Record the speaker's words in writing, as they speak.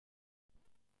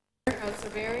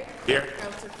Councilor Berry. Here.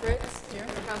 Councilor Fritz. Here.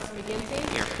 Councilor McGinty.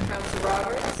 Here. Councilor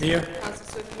Roberts. Here.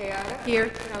 Councilor Sukhayata. Here.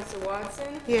 Councilor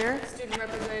Watson. Here. Student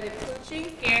Representative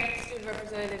Pucci. Here. Student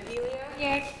Representative Elia.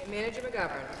 Here. And Manager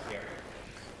McGovern.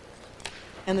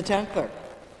 And the town clerk.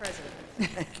 President.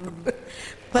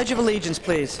 Pledge of allegiance,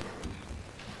 please.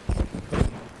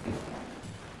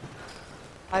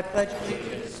 I pledge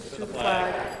allegiance to the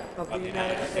flag of the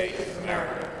United States of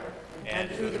America and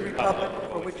to the republic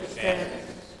for which it stands,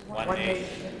 one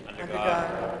nation, under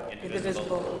God,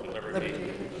 indivisible, with liberty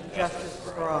and justice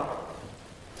for all.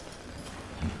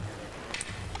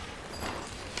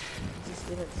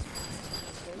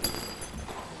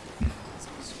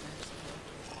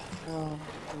 Oh,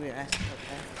 we're asking,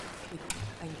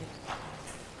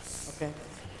 okay.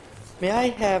 May I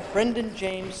have Brendan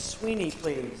James Sweeney,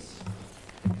 please?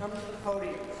 Come to the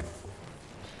podium.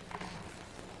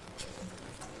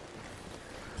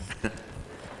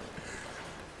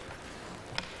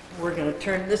 We're going to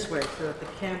turn this way so that the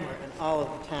camera and all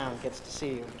of the town gets to see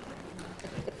you.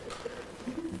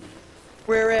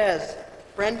 Whereas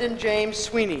Brendan James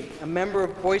Sweeney, a member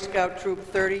of Boy Scout Troop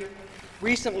 30,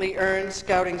 recently earned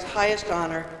Scouting's highest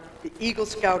honor, the Eagle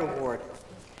Scout Award.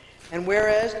 And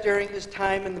whereas during his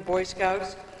time in the Boy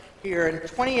Scouts, he earned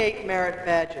 28 merit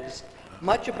badges,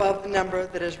 much above the number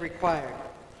that is required.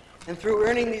 And through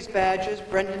earning these badges,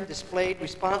 Brendan displayed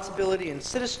responsibility in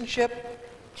citizenship,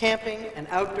 camping, and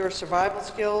outdoor survival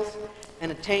skills,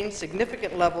 and attained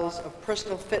significant levels of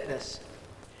personal fitness.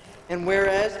 And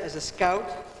whereas, as a scout,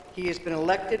 he has been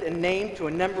elected and named to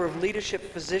a number of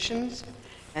leadership positions,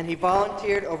 and he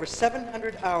volunteered over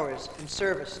 700 hours in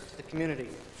service to the community.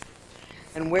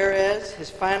 And whereas his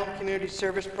final community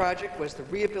service project was the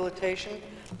rehabilitation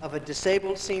of a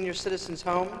disabled senior citizen's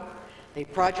home, a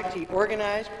project he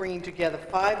organized bringing together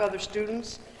 5 other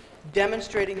students,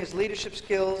 demonstrating his leadership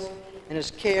skills and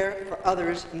his care for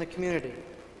others in the community.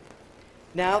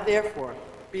 Now, therefore,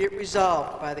 be it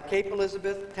resolved by the Cape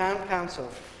Elizabeth Town Council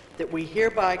that we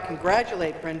hereby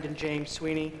congratulate Brendan James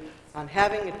Sweeney on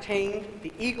having attained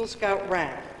the Eagle Scout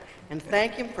rank and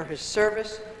thank him for his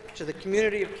service to the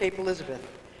community of Cape Elizabeth,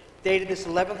 dated this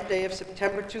 11th day of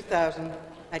September 2000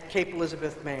 at Cape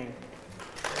Elizabeth, Maine.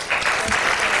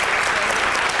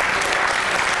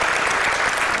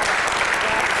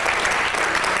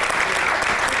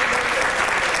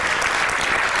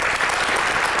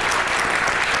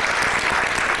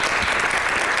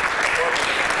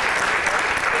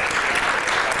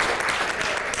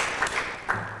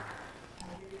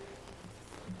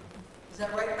 Is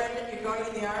that right, Brendan? You're going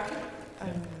in the Army?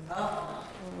 Oh.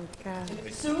 God.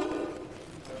 Soon?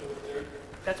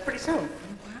 That's pretty soon.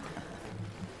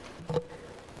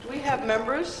 Do we have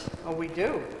members? Oh, we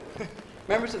do.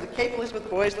 Members of the Cape Elizabeth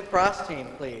Boys Lacrosse team,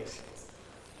 please.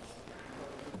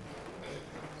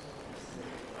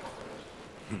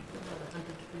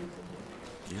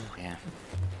 Yeah.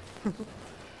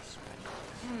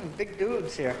 Big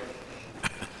dudes here.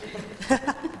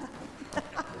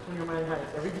 Your mind height.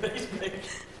 Everybody's big.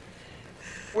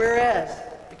 Whereas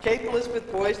the Cape Elizabeth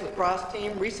Boys Lacrosse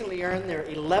team recently earned their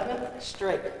 11th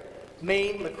straight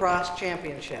Maine Lacrosse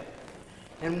Championship.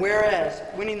 And whereas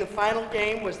winning the final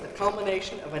game was the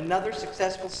culmination of another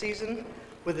successful season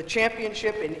with a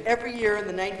championship in every year in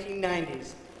the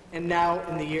 1990s and now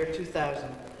in the year 2000.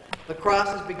 Lacrosse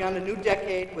has begun a new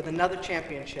decade with another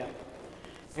championship.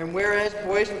 And whereas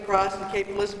boys lacrosse in Cape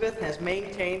Elizabeth has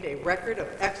maintained a record of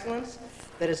excellence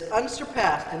that is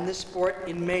unsurpassed in this sport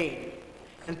in Maine,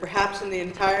 and perhaps in the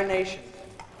entire nation.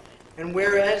 And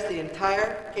whereas the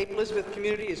entire Cape Elizabeth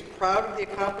community is proud of the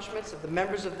accomplishments of the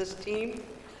members of this team,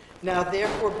 now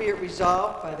therefore be it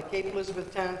resolved by the Cape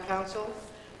Elizabeth Town Council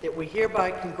that we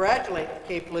hereby congratulate the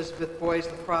Cape Elizabeth Boys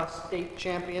Lacrosse State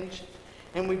Champions,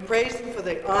 and we praise them for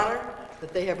the honor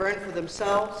that they have earned for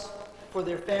themselves, for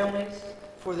their families,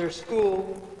 for their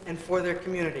school, and for their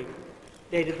community,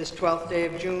 dated this 12th day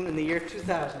of June in the year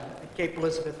 2000 at Cape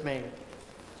Elizabeth, Maine.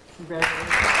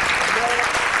 Congratulations.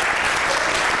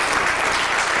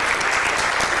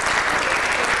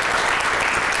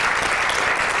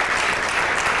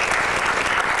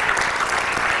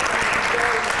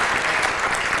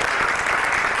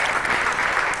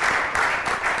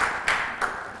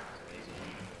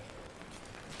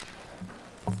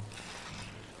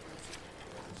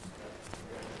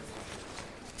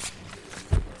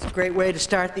 Great way to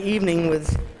start the evening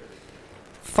with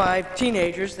 5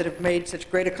 teenagers that have made such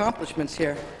great accomplishments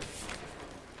here.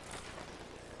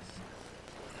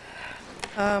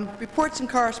 Reports and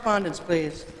correspondence,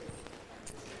 please.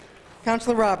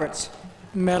 Councilor Roberts.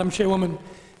 Madam Chairwoman,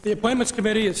 the Appointments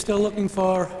Committee is still looking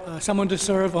for someone to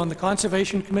serve on the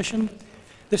Conservation Commission.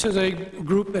 This is a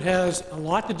group that has a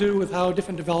lot to do with how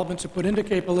different developments are put into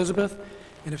Cape Elizabeth,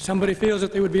 and if somebody feels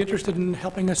that they would be interested in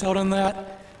helping us out on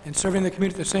that and serving the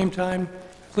community at the same time,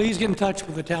 please get in touch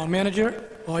with the town manager,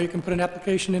 or you can put an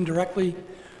application in directly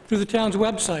through the town's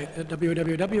website at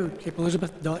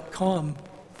www.capeelizabeth.com.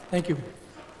 Thank you.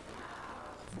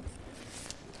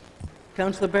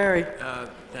 Councillor Barry.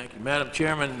 Thank you. Madam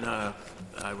Chairman,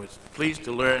 I was pleased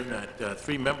to learn that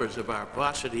 3 members of our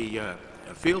varsity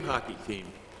field hockey team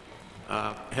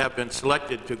have been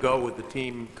selected to go with the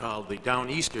team called the Down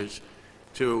Easters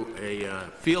to a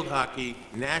field hockey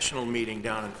national meeting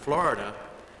down in Florida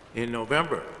in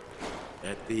November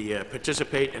at the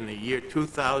participate in the year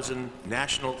 2000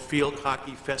 National Field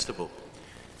Hockey Festival.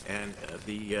 And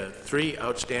the 3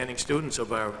 outstanding students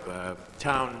of our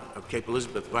town of Cape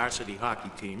Elizabeth varsity hockey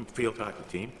team, field hockey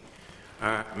team,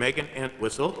 are Megan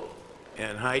Entwistle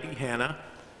and Heidi Hanna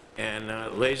and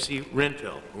Lacey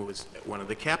Rintel, who was one of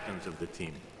the captains of the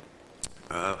team.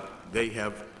 They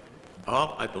have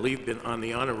all, I believe, been on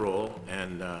the honor roll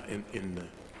and in the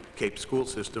Cape school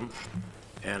system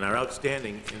and are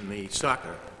outstanding in the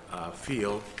soccer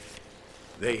field.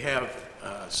 They have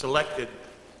selected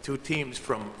 2 teams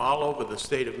from all over the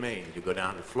state of Maine to go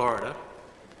down to Florida,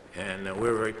 and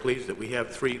we're very pleased that we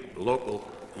have 3 local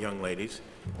young ladies.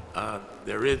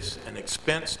 There is an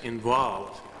expense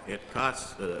involved. It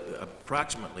costs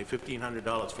approximately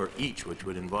 $1,500 for each, which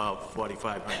would involve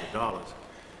 $4,500.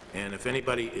 And if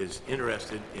anybody is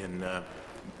interested in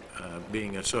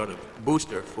being a sort of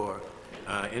booster for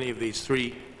any of these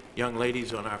 3 young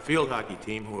ladies on our field hockey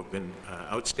team who have been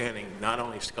outstanding not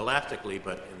only scholastically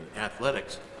but in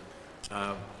athletics,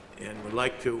 and would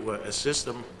like to assist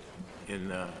them in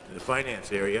the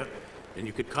finance area, then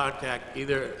you could contact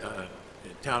either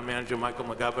Town Manager Michael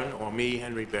McGovern or me,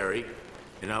 Henry Berry,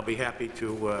 and I'll be happy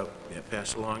to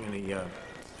pass along any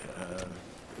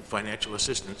financial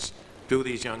assistance to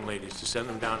these young ladies to send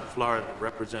them down to Florida to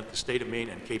represent the state of Maine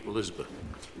and Cape Elizabeth.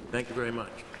 Thank you very much.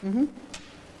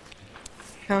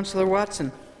 Councillor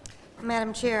Watson.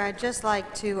 Madam Chair, I'd just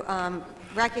like to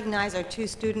recognize our 2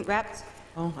 student reps.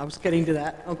 Oh, I was getting to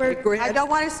that. Okay, go ahead. I don't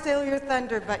want to steal your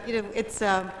thunder, but you know, it's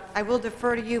I will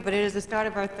defer to you, but it is the start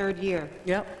of our 3rd year.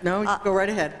 Yep, no, go right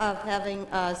ahead. Of having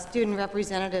student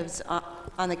representatives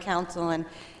on the council, and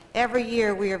every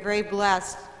year we are very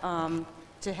blessed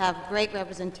to have great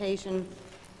representation.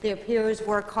 Their peers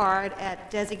work hard at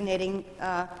designating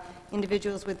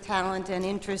individuals with talent and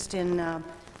interest in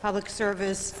public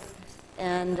service,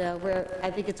 and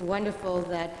I think it's wonderful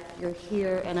that you're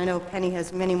here, and I know Penny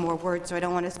has many more words, so I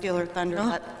don't want to steal her thunder,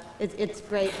 but it's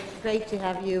great to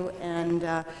have you,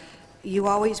 and you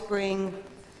always bring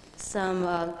some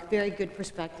very good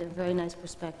perspective, very nice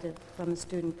perspective from the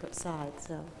student side,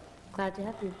 so glad to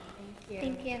have you. Thank you.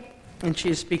 Thank you. And she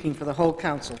is speaking for the whole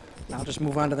council. I'll just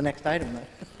move on to the next item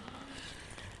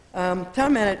then.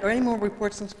 Town Manager, are any more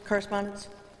reports and correspondence?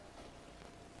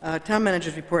 Town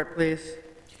Manager's report, please.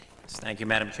 Yes, thank you,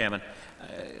 Madam Chairman.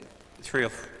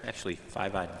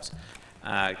 5 items.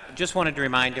 Just wanted to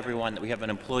remind everyone that we have an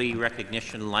employee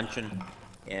recognition luncheon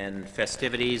and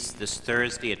festivities this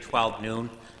Thursday at 12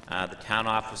 noon. The town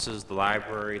offices, the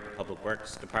library, the Public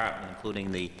Works Department,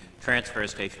 including the transfer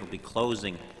station, will be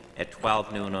closing at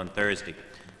 12 noon on Thursday.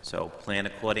 So plan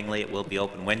accordingly. It will be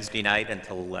open Wednesday night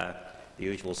until the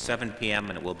usual 7 p.m.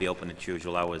 and it will be open at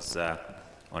usual hours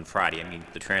on Friday. I mean,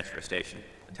 the transfer station,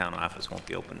 the town office won't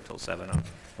be open until 7 on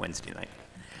Wednesday night.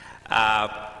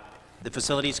 The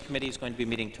Facilities Committee is going to be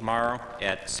meeting tomorrow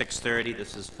at 6:30.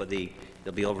 This is for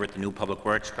they'll be over at the new Public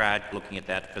Works garage looking at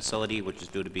that facility, which is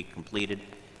due to be completed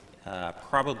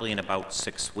probably in about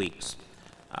 6 weeks.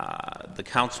 The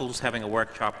council's having a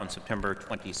workshop on September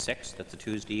 26th. That's a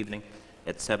Tuesday evening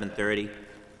at 7:30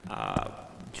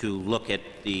 to look at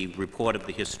the report of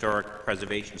the Historic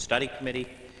Preservation Study Committee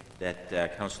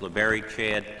that Councillor Berry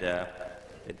chaired.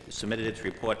 It submitted its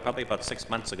report probably about 6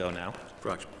 months ago now.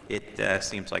 It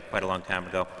seems like quite a long time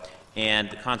ago. And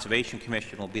the Conservation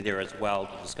Commission will be there as well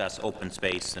to discuss open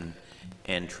space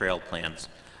and trail plans.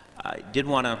 I did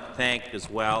want to thank as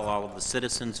well all of the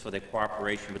citizens for their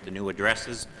cooperation with the new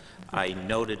addresses. I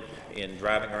noted in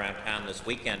driving around town this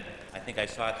weekend, I think I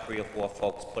saw 3 or 4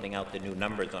 folks putting out the new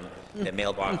numbers on their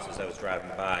mailboxes as I was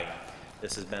driving by.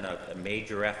 This has been a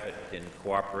major effort in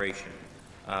cooperation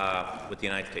with the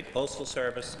United States Postal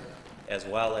Service, as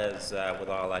well as with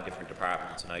all our different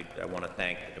departments. And I want to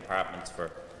thank the departments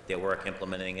for their work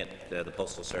implementing it, the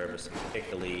Postal Service, and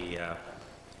particularly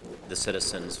the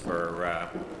citizens for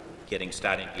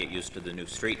starting to get used to the new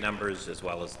street numbers as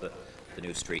well as the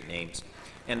new street names.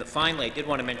 And finally, I did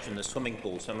want to mention the swimming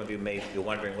pool. Some of you may be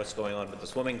wondering what's going on with the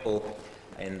swimming pool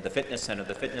and the fitness center.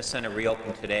 The fitness center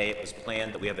reopened today. It was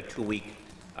planned that we have a 2-week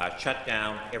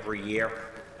shutdown every year.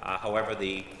 However,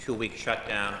 the 2-week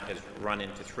shutdown has run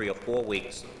into 3 or 4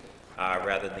 weeks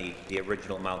rather than the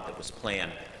original amount that was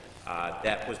planned.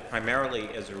 That was primarily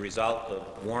as a result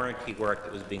of warranty work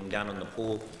that was being done on the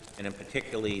pool, and in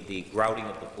particularly the grouting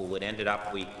of the pool. It ended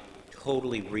up we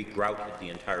totally re-grouted the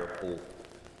entire pool.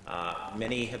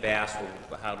 Many have asked,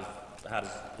 well, how does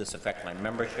this affect my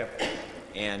membership?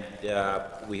 And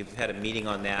we've had a meeting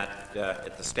on that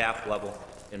at the staff level,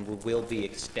 and we will be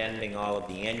extending all of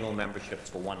the annual memberships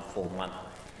for 1 full month,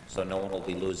 so no one will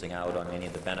be losing out on any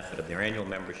of the benefit of their annual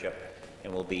membership,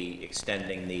 and we'll be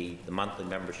extending the monthly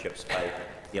memberships by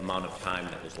the amount of time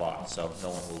that was lost, so no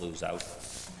one will lose out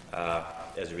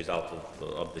as a result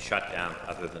of the shutdown,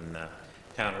 other than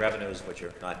town revenues, which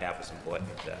are not half as important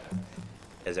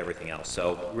as everything else.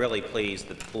 So really pleased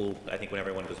that the pool, I think when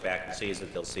everyone goes back and sees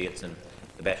it, they'll see it's in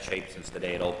the best shape since the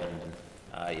day it opened.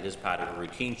 And it is part of a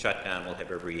routine shutdown we'll have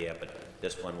every year, but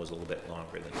this one was a little bit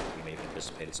longer than we may have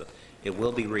anticipated. So it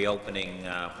will be reopening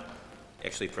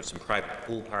actually for some private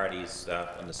pool parties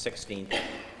on the 16th,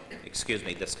 excuse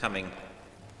me, this coming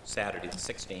Saturday, the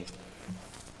 16th,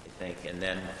 I think, and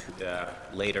then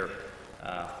later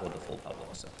for the full public.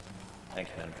 So thank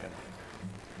you, Madam Chairman.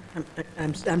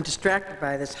 I'm distracted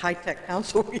by this high-tech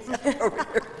council we have over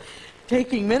here,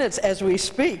 taking minutes as we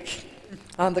speak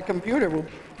on the computer. We'll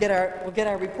get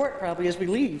our report probably as we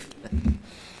leave.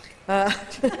 Way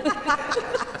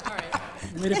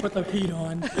to put the heat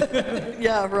on.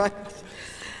 Yeah, right.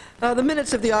 The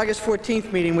minutes of the August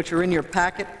 14th meeting, which are in your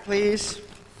packet, please.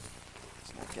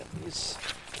 Let's not get these.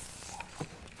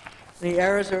 Any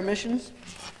errors or omissions?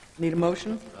 Need a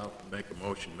motion? I'll make a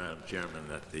motion, Madam Chairman,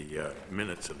 that the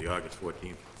minutes of the August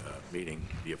 14th meeting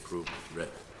be approved as read.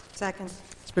 Second.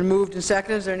 It's been moved and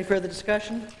seconded. Is there any further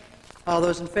discussion? All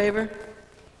those in favor?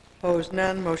 Opposed,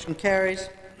 none. Motion carries.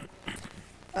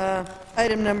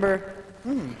 Item number,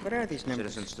 what are these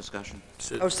numbers? Citizens discussion.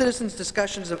 Oh, citizens'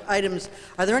 discussions of items.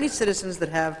 Are there any citizens that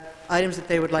have items that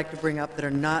they would like to bring up that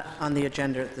are not on the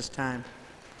agenda at this time?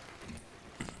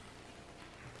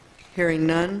 Hearing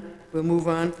none, we'll move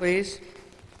on, please.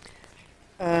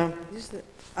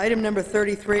 Item number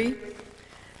 33,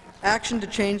 action to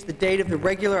change the date of the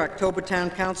regular October Town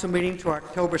Council meeting to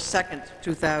October 2nd,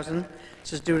 2000.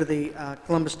 This is due to the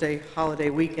Columbus Day holiday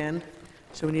weekend.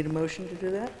 So we need a motion to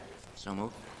do that? So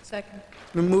moved. Second.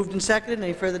 Been moved and seconded.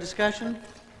 Any further discussion?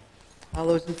 All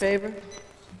those in favor?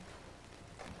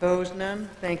 Opposed? None?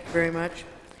 Thank you very much.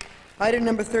 Item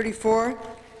number 34,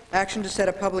 action to set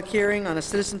a public hearing on a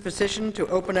citizen petition to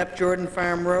open up Jordan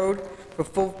Farm Road for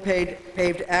full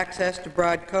paved access to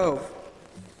Broad Cove.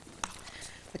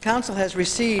 The council has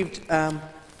received,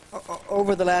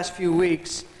 over the last few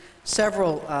weeks,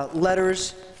 several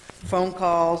letters, phone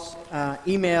calls,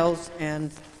 emails,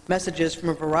 and messages from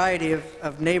a variety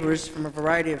of neighbors from a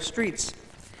variety of streets.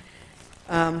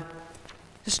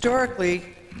 Historically,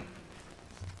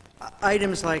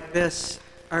 items like this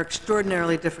are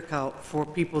extraordinarily difficult for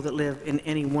people that live in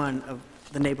any one of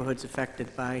the neighborhoods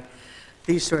affected by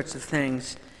these sorts of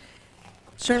things.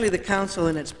 Certainly the council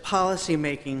in its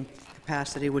policy-making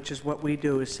capacity, which is what we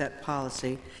do, is set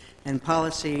policy, and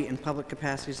policy in public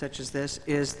capacity such as this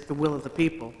is the will of the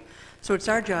people. So it's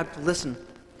our job to listen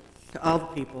to all the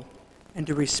people and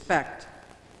to respect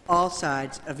all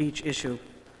sides of each issue.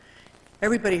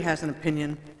 Everybody has an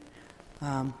opinion.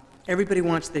 Everybody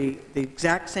wants the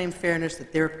exact same fairness,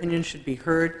 that their opinion should be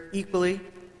heard equally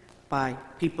by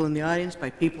people in the audience, by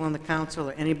people on the council,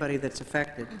 or anybody that's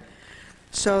affected.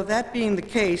 So that being the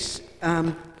case,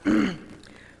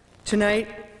 tonight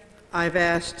I've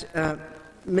asked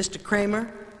Mr.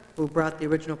 Kramer, who brought the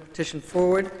original petition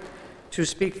forward, to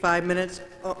speak 5 minutes.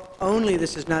 Only,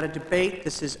 this is not a debate,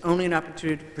 this is only an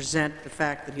opportunity to present the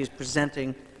fact that he is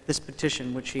presenting this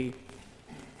petition, which he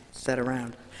set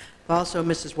around. Also,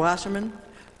 Mrs. Wasserman,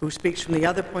 who speaks from the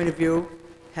other point of view,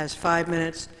 has 5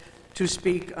 minutes to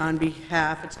speak on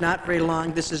behalf. It's not very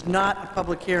long. This is not a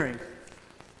public hearing.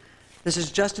 This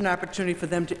is just an opportunity for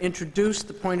them to introduce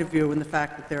the point of view and the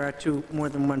fact that there are more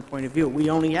than one point of view. We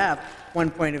only have one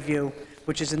point of view,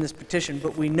 which is in this petition,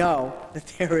 but we know that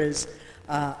there is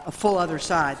a full other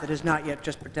side that is not yet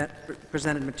just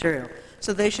presented material.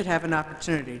 So they should have an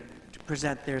opportunity to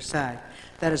present their side.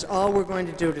 That is all we're going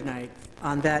to do tonight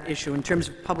on that issue in terms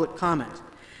of public comment.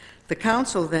 The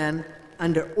council then,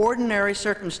 under ordinary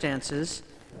circumstances,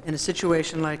 in a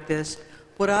situation like this,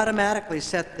 would automatically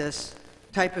set this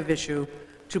type of issue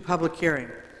to public hearing.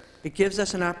 It gives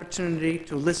us an opportunity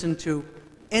to listen to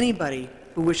anybody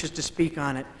who wishes to speak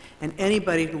on it, and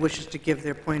anybody who wishes to give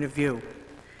their point of view.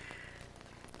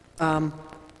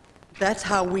 That's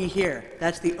how we hear.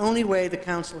 That's the only way the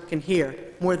council can hear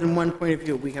more than one point of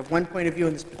view. We have one point of view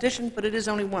in this petition, but it is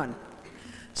only one.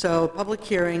 So public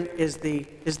hearing is the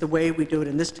way we do it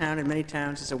in this town and many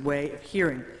towns, is a way of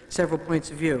hearing several points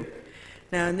of view.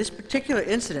 Now, in this particular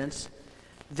incident,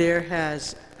 there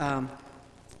has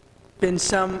been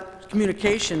some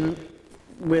communication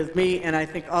with me and I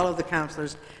think all of the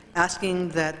councilors asking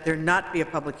that there not be a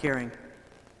public hearing,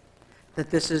 that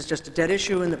this is just a dead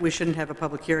issue and that we shouldn't have a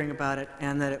public hearing about it,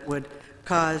 and that it would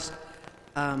cause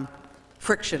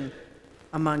friction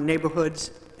among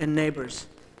neighborhoods and neighbors.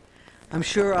 I'm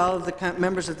sure all of the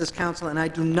members of this council, and I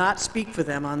do not speak for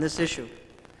them on this issue,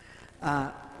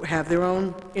 have their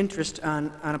own interest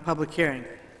on a public hearing.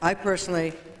 I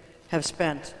personally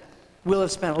will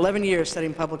have spent 11 years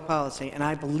studying public policy, and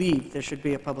I believe there should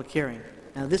be a public hearing.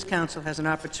 Now, this council has an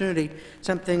opportunity,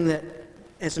 tonight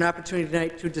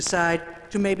to decide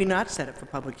to maybe not set it for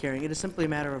public hearing. It is simply a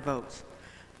matter of votes.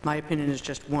 My opinion is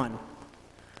just one.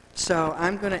 So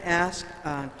I'm going to ask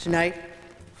tonight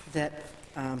that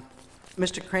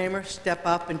Mr. Kramer step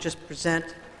up and just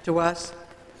present to us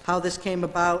how this came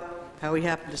about, how he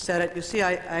happened to set it. You see,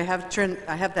 I have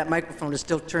that microphone is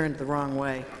still turned the wrong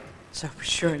way, so be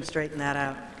sure and straighten that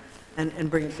out and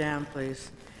bring it down,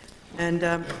 please. And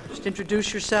just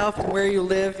introduce yourself and where you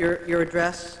live, your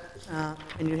address,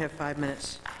 and you have 5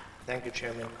 minutes. Thank you,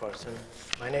 Chairman Carson.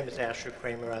 My name is Asher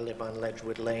Kramer. I live on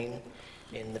Ledgewood Lane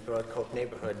in the Broadcote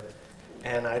neighborhood.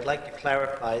 And I'd like to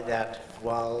clarify that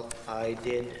while I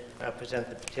did present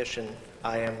the petition,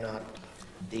 I am not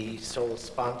the sole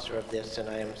sponsor of this, and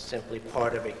I am simply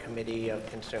part of a committee of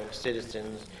concerned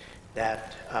citizens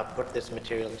that put this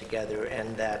material together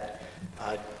and that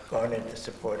garnered the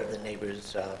support of the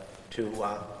neighbors to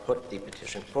put the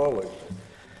petition forward.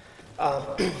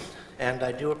 And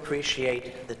I do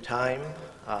appreciate the time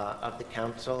of the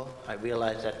council. I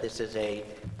realize that this is an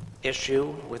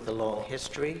issue with a long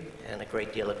history and a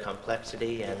great deal of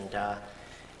complexity,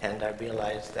 and I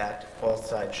realize that all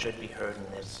sides should be heard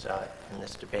in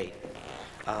this debate.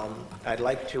 I'd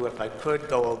like to, if I could,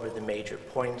 go over the major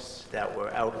points that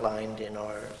were outlined in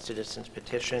our citizens'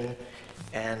 petition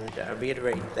and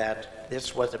reiterate that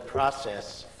this was a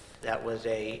process that was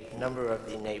a number of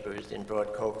the neighbors in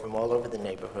Broadcote from all over the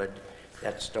neighborhood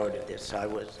that started this. I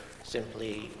was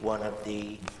simply one of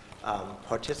the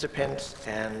participants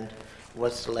and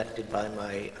was selected by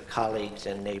my colleagues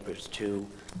and neighbors to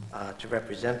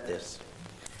represent this.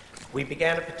 We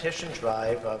began a petition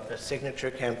drive of a signature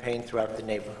campaign throughout the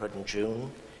neighborhood in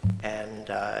June,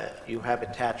 and you have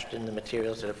attached in the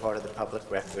materials that are part of the public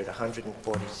record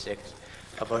 146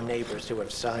 of our neighbors who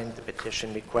have signed the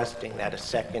petition requesting that a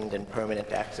second and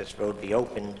permanent access road be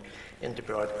opened into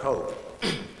Broadcote.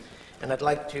 And I'd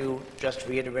like to just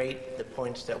reiterate the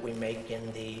points that we make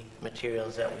in the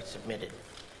materials that we submitted.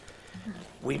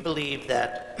 We believe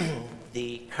that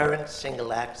the current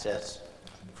single access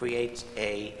creates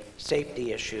a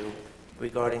safety issue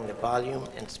regarding the volume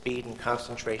and speed and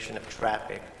concentration of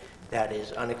traffic that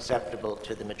is unacceptable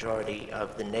to the majority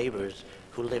of the neighbors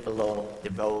who live along the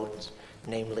roads,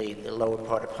 namely the lower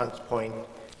part of Hunts Point,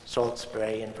 Salt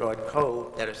Spray, and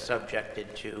Broadcote, that are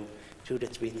subjected to 2,000 to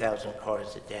 3,000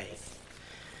 cars a day.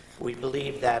 We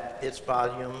believe that this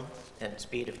volume and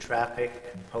speed of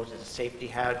traffic poses a safety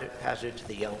hazard to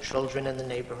the young children in the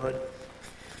neighborhood.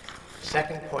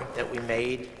 Second point that we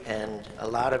made, and a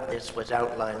lot of this was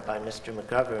outlined by Mr.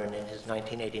 McGovern in his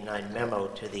 1989 memo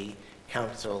to the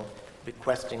council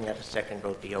requesting that a second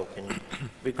road be opened,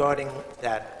 regarding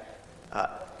that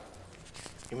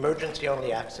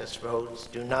emergency-only access roads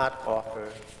do not offer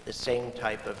the same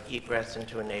type of egress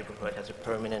into a neighborhood as a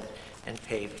permanent and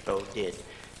paved road did.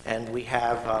 And we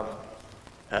have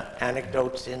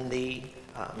anecdotes in the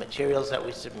materials that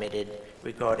we submitted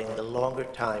regarding the longer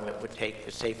time it would take for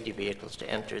safety vehicles to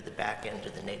enter the back end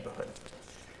of the neighborhood.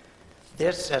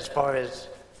 This, as far as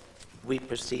we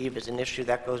perceive, is an issue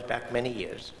that goes back many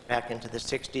years, back into the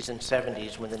 60s and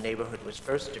 70s when the neighborhood was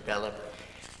first developed,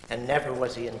 and never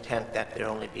was the intent that there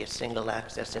only be a single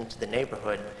access into the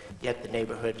neighborhood, yet the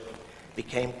neighborhood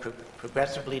became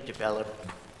progressively developed,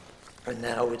 and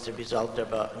now it's a result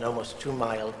of an almost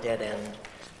 2-mile dead-end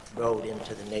road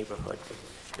into the neighborhood.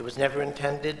 It was never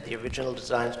intended. The original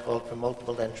designs called for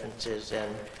multiple entrances,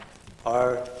 and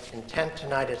our intent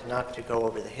tonight is not to go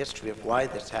over the history of why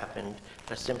this happened,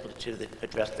 but simply to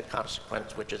address the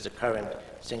consequence, which is a current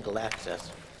single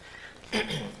access.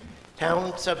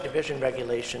 Town subdivision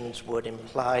regulations would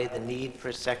imply the need for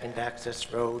a second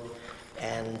access road,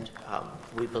 and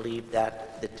we believe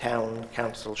that the town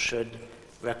council should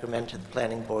recommend to the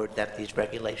Planning Board that these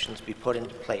regulations be put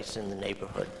into place in the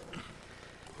neighborhood.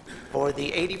 For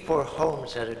the 84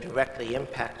 homes that are directly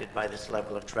impacted by this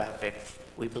level of traffic,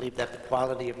 we believe that the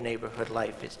quality of neighborhood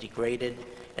life is degraded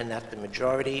and that the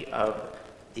majority of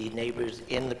the neighbors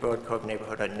in the Broad Cove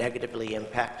neighborhood are negatively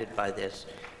impacted by this,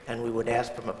 and we would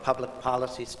ask from a public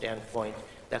policy standpoint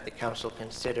that the council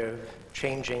consider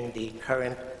changing the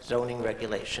current zoning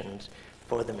regulations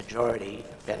for the majority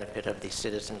benefit of the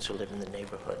citizens who live in the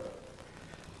neighborhood.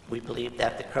 We believe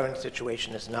that the current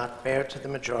situation is not fair to the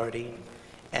majority,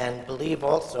 and believe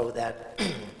also that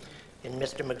in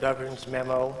Mr. McGovern's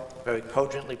memo very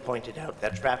cogently pointed out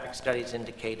that traffic studies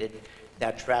indicated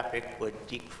that traffic would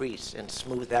decrease and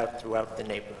smooth out throughout the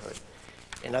neighborhood.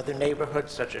 In other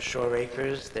neighborhoods, such as Shore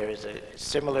Acres, there is a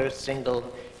similar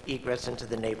single egress into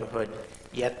the neighborhood,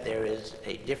 yet there is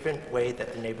a different way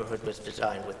that the neighborhood was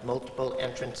designed, with multiple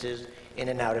entrances in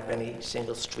and out of any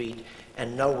single street,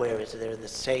 and nowhere is there the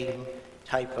same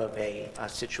type of a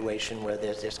situation where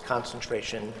there's this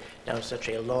concentration down such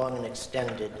a long and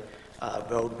extended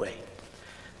roadway.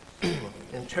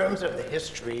 In terms of the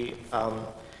history,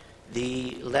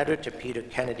 the letter to Peter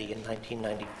Kennedy in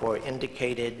 1994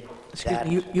 indicated that...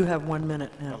 Excuse me, you have 1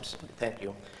 minute now. Thank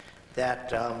you.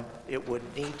 That it would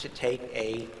need to take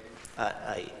a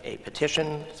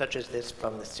petition such as this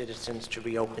from the citizens to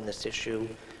reopen this issue.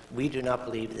 We do not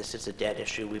believe this is a dead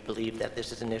issue. We believe that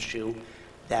this is an issue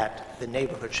that the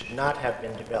neighborhood should not have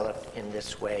been developed in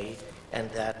this way, and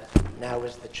that now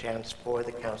is the chance for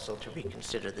the council to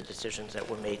reconsider the decisions that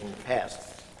were made in the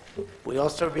past. We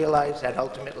also realize that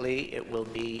ultimately it will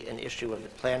be an issue of the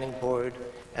Planning Board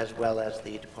as well as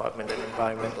the Department of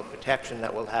Environmental Protection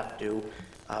that will have to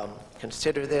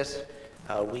consider this.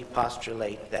 We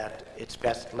postulate that it's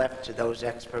best left to those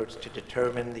experts to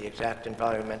determine the exact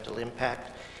environmental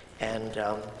impact, and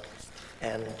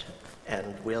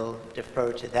we'll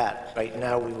defer to that. Right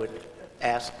now, we would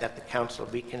ask that the council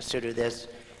reconsider this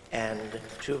and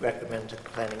to recommend to the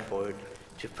Planning Board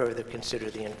to further consider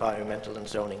the environmental and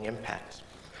zoning impacts.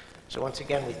 So once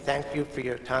again, we thank you for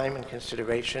your time and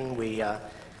consideration. We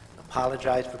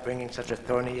apologize for bringing such a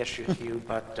thorny issue to you,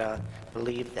 but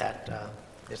believe that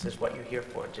this is what you're here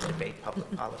for, to debate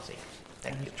public policy.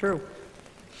 Thank you. True.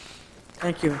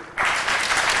 Thank you.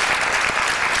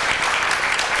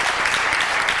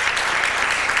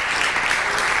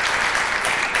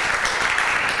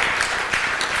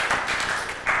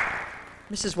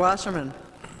 Mrs. Wasserman.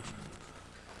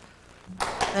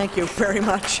 Thank you very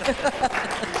much.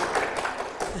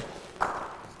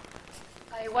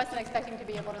 I wasn't expecting to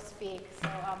be able to speak, so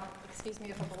excuse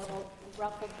me if I'm a little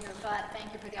ruffled here, but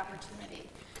thank you for the opportunity.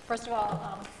 First of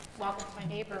all, welcome to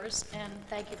my neighbors, and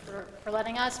thank you for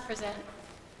letting us present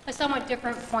a somewhat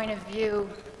different point of view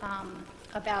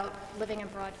about living in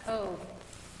Broad Cove.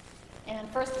 And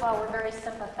first of all, we're very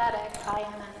sympathetic, I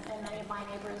am and many of my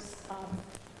neighbors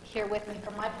here with me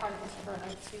from my part of the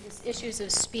neighborhood, to these issues of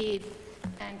speed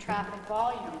and traffic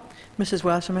volume. Mrs.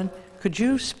 Wasserman, could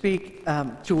you speak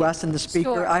to us and the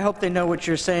speaker? Sure. I hope they know what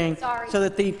you're saying. Sorry. So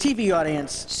that the TV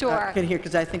audience Sure. can hear,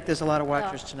 because I think there's a lot of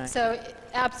watchers tonight. So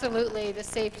absolutely, the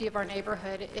safety of our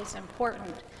neighborhood is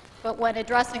important. But when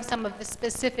addressing some of the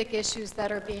specific issues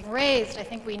that are being raised, I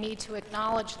think we need to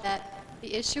acknowledge that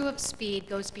the issue of speed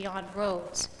goes beyond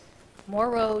roads. More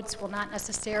roads will not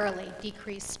necessarily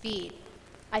decrease speed.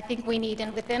 I think we need,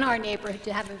 within our neighborhood,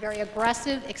 to have a very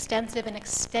aggressive, extensive, and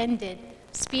extended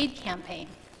speed campaign,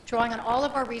 drawing on all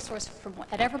of our resources from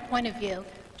whatever point of view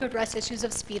to address issues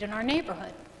of speed in our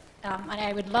neighborhood. And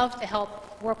I would love to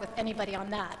help work with anybody on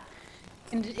that.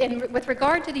 And with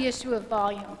regard to the issue of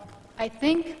volume, I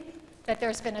think that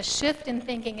there's been a shift in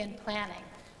thinking and planning.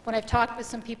 When I've talked with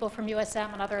some people from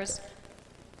USM and others,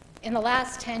 in the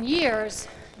last 10 years,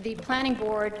 the Planning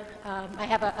Board,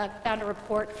 I found a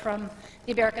report from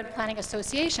the American Planning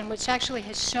Association, which actually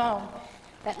has shown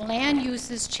that land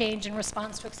uses change in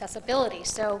response to accessibility.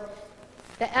 So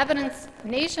the evidence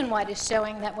nationwide is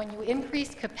showing that when you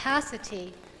increase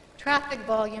capacity, traffic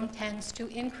volume tends to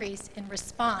increase in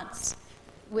response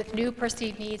with new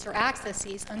perceived needs or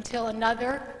accesses until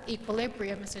another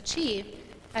equilibrium is achieved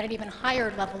at an even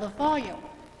higher level of volume.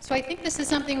 So I think this is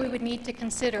something we would need to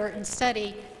consider and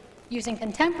study using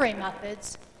contemporary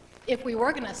methods, if we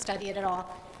were going to study it at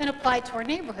all, and apply it to our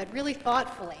neighborhood really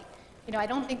thoughtfully. You know, I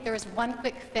don't think there is one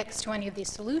quick fix to any of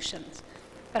these solutions,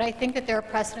 but I think that there are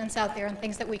precedents out there and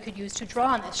things that we could use to draw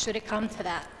on this, should it come to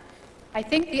that. I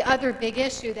think the other big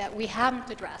issue that we haven't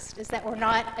addressed is that we're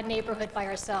not a neighborhood by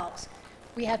ourselves.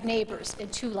 We have neighbors in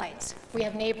Two Lights. We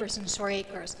have neighbors in Shore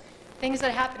Acres. Things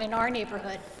that happen in our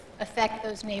neighborhood affect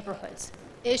those neighborhoods.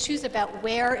 Issues about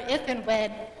where, if and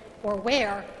when or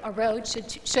where a road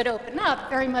should open up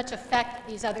very much affect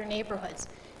these other neighborhoods.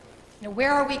 You know,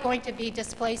 where are we going to be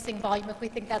displacing volume if we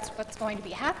think that's what's going to be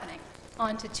happening?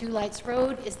 Onto Two Lights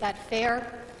Road, is that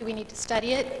fair? Do we need to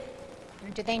study it? Or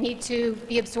do they need to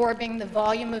be absorbing the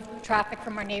volume of traffic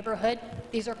from our neighborhood?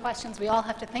 These are questions we all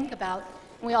have to think about,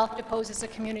 and we all have to pose as a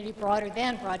community broader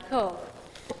than Broad Cove.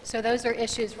 So those are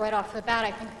issues right off the bat,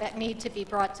 I think, that need to be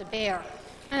brought to bear.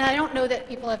 And I don't know that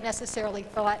people have necessarily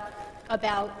thought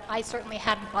about, I certainly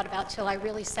hadn't thought about till I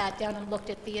really sat down and looked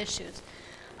at the issues.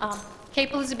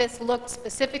 Cape Elizabeth looked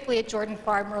specifically at Jordan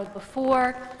Farm Road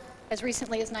before. As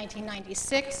recently as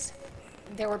 1996,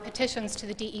 there were petitions to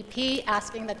the DEP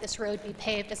asking that this road be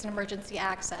paved as an emergency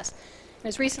access. And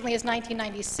as recently as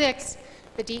 1996,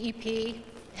 the DEP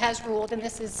has ruled, and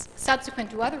this is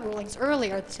subsequent to other rulings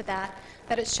earlier to that,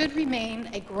 that it should remain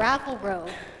a gravel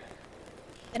road,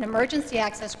 an emergency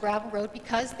access gravel road,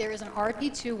 because there is an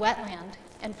RP2 wetland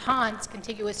and ponds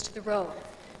contiguous to the road.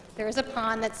 There is a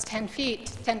pond that's 10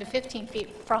 to 15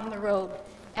 feet from the road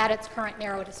at its current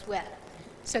narrowest width.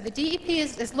 So the DEP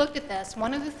has looked at this.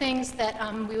 One of the things that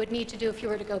we would need to do if you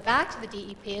were to go back to the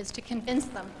DEP is to convince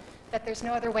them that there's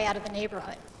no other way out of the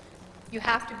neighborhood. You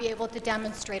have to be able to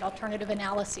demonstrate alternative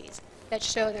analyses that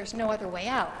show there's no other way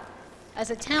out.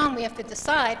 As a town, we have to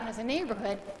decide, and as a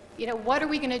neighborhood, you know, what are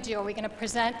we going to do? Are we going to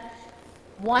present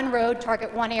one road,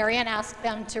 target one area, and ask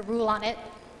them to rule on it,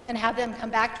 and have them come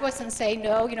back to us and say,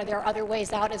 no, you know, there are other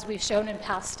ways out, as we've shown in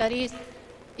past studies.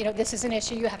 You know, this is an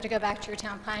issue you have to go back to your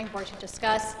town planning board to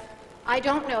discuss. I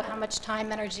don't know how much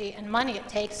time, energy, and money it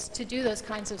takes to do those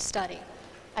kinds of study.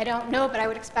 I don't know, but I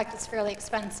would expect it's fairly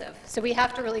expensive. So we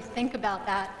have to really think about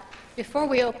that before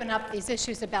we open up these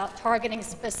issues about targeting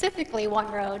specifically one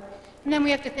road. And then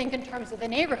we have to think in terms of the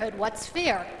neighborhood, what's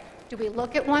fair? Do we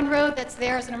look at one road that's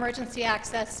there as an emergency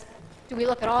access? Do we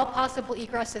look at all possible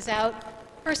egresses out?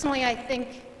 Personally, I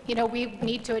think, you know, we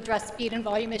need to address speed and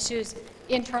volume issues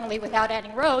internally without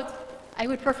adding roads. I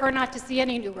would prefer not to see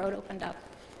any new road opened up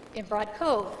in Broad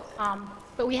Cove.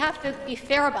 But we have to be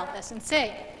fair about this and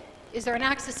say, is there an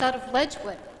access out of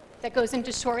Ledgewood that goes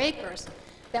into Shore Acres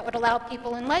that would allow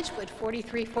people in Ledgewood,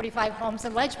 43, 45 homes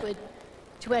in Ledgewood,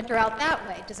 to enter out that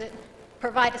way? Does it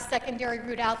provide a secondary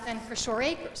route out then for Shore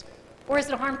Acres? Or is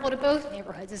it harmful to both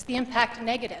neighborhoods? Is the impact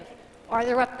negative? Are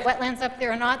there wetlands up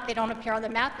there or not? They don't appear on the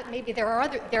map, but maybe there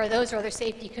are those or other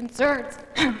safety concerns,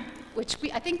 which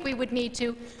I think we would need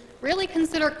to really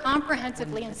consider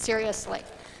comprehensively and seriously.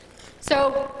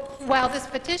 So while this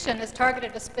petition has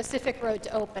targeted a specific road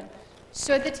to open,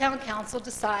 should the town council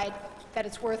decide that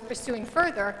it's worth pursuing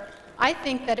further, I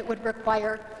think that it would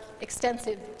require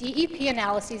extensive DEP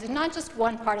analyses, and not just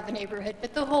one part of the neighborhood,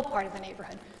 but the whole part of the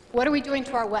neighborhood. What are we doing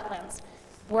to our wetlands?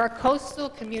 We're a coastal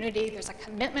community. There's a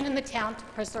commitment in the town to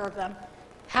preserve them.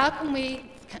 How can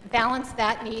we balance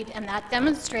that need and that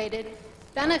demonstrated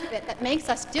benefit that makes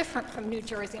us different from New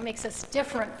Jersey, makes us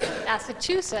different from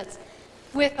Massachusetts,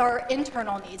 with our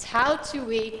internal needs? How do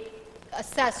we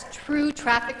assess true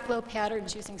traffic flow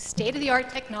patterns using state-of-the-art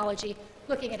technology,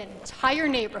 looking at an entire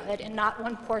neighborhood and not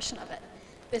one portion of it?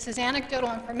 This is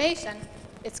anecdotal information.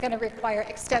 It's going to require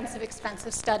extensive,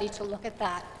 expensive study to look at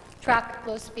that. Traffic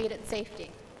flow, speed, and safety.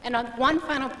 And on one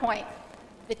final point,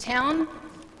 the town,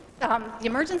 the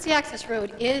emergency access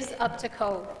road is up to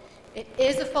code. It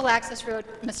is a full access road.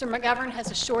 Mr. McGovern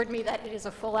has assured me that it is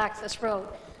a full access road.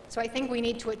 So I think we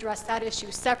need to address that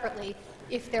issue separately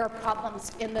if there are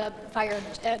problems in the fire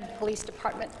and police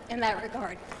department in that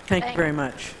regard. Thank you very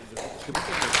much.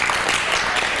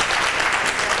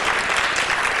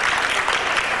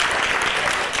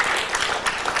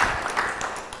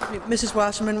 Mrs.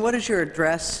 Wasserman, what is your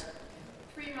address?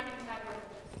 3 Running Tide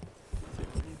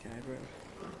Road.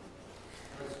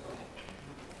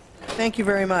 Thank you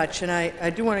very much. And I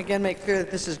do want to again make clear that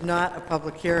this is not a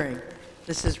public hearing.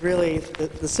 This is really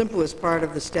the simplest part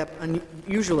of the step,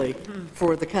 usually,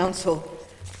 for the council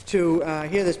to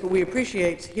hear this. But we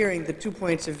appreciate hearing the 2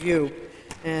 points of view.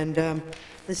 And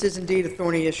this is indeed a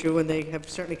thorny issue, and they have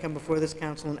certainly come before this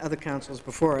council and other councils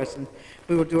before us. And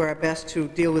we will do our best to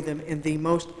deal with them in the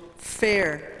most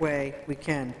fair way we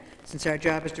can. Since our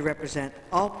job is to represent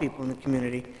all people in the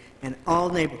community and all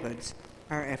neighborhoods,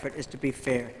 our effort is to be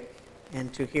fair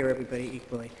and to hear everybody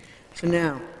equally. So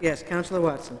now, yes, Councilor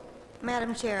Watson.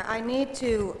 Madam Chair, I need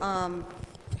to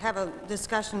have a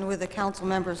discussion with the council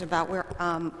members about where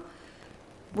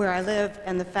I live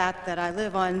and the fact that I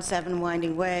live on 7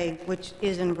 Winding Way, which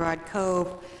is in Broad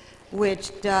Cove,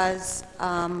 which does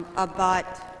abut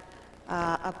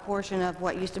a portion of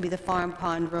what used to be the Farm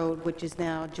Pond Road, which is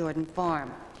now Jordan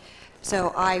Farm.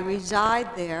 So I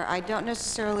reside there. I don't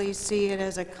necessarily see it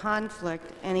as a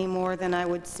conflict any more than I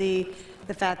would see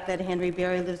the fact that Henry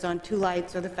Berry lives on 2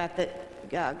 Lights, or the fact that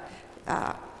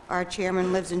our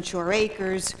chairman lives in Shore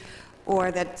Acres,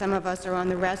 or that some of us are on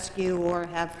the rescue or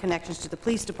have connections to the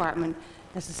police department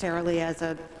necessarily as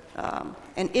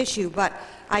an issue. But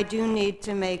I do need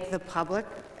to make the public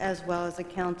as well as the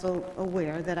council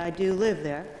aware that I do live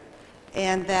there,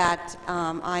 and that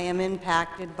I am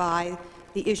impacted by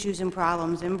the issues and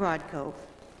problems in Broad Cove.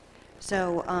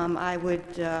 So I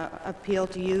would appeal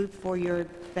to you for your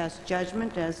best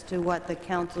judgment as to what the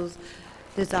council's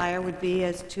desire would be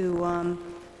as to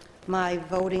my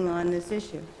voting on this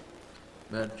issue.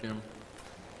 Madam Chairman?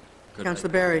 Could Councilor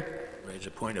Berry. raise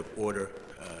a point of order?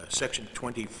 Section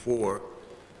 24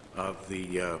 of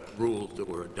the rules that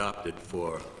were adopted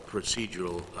for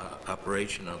procedural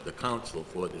operation of the council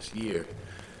for this year,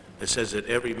 it says that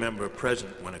every member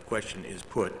present when a question is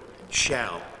put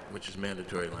shall, which is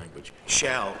mandatory language,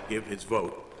 shall give his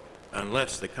vote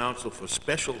unless the council for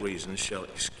special reasons shall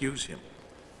excuse him.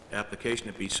 Application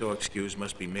to be so excused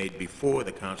must be made before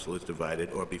the council is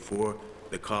divided or before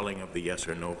the calling of the yes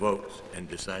or no votes and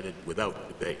decided without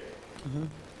debate.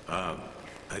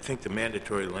 I think the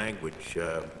mandatory language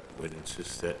would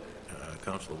insist that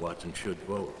Councilor Watson should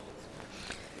vote.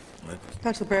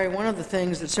 Councilor Berry, one of the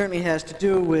things that certainly has to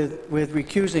do with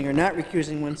recusing or not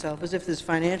recusing oneself is if there's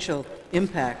financial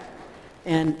impact.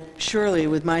 And surely,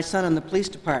 with my son in the police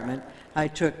department, I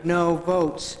took no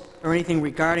votes or anything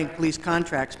regarding police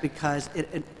contracts because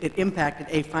it impacted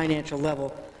a financial level,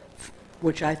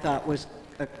 which I thought was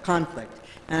a conflict.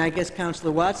 And I guess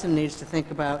Councilor Watson needs to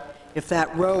think about if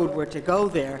that road were to go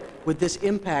there, would this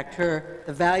impact her,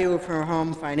 the value of her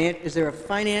home, is there a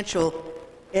financial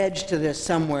edge to this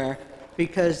somewhere?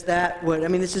 Because that would, I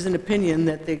mean, this is an opinion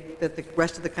that the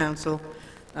rest of the council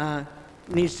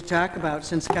needs to talk about,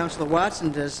 since Councilor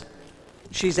Watson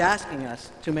she's asking us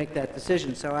to make that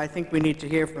decision. So I think we need to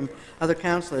hear from other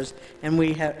councilors, and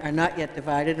we are not yet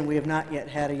divided, and we have not yet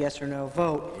had a yes or no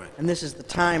vote. Right. And this is the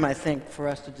time, I think, for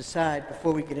us to decide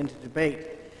before we get into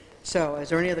debate. So is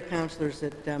there any other councilors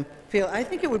that feel, I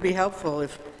think it would be helpful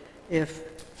if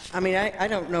I mean, I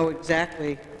don't know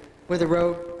exactly where the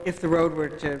road, if the road were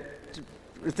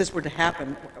if this were to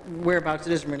happen, whereabouts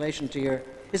it is in relation to your,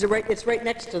 is it right, it's right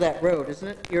next to that road, isn't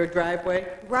it? Your driveway?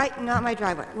 Right, not my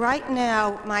driveway. Right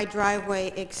now, my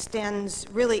driveway extends,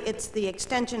 really, it's the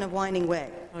extension of Winding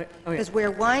Way. Oh, yeah. Because where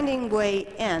Winding Way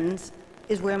ends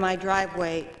is where my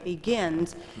driveway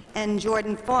begins, and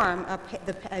Jordan Farm,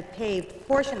 a paved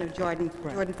portion of Jordan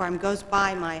Farm goes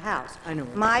by my house. I know.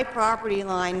 My property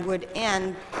line would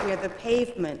end where the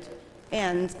pavement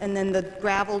ends, and then the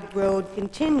graveled road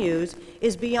continues,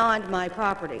 is beyond my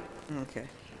property. Okay.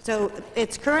 So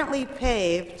it's currently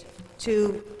paved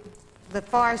to the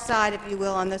far side, if you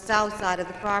will, on the south side of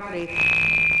the property,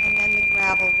 and then the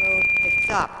gravel road picks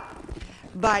up.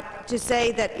 But to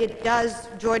say that it does,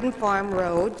 Jordan Farm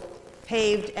Road,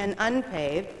 paved and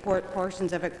unpaved,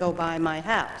 portions of it go by my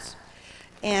house.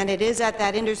 And it is at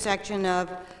that intersection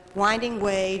of Winding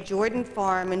Way, Jordan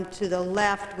Farm, and to the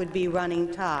left would be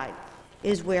Running Tide,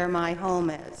 is where my home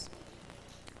is.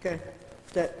 Okay.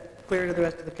 Is that clear to the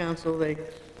rest of the council? They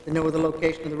know where the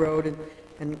location of the road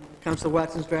and Councilor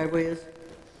Watson's driveway is?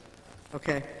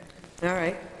 Okay. All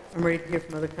right. I'm ready to hear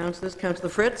from other councilors. Councilor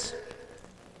Fritz?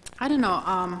 I don't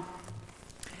know.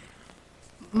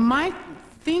 My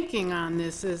thinking on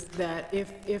this is that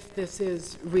if this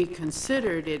is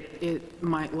reconsidered, it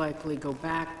might likely go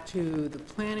back to the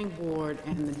planning board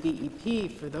and the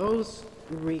DEP for those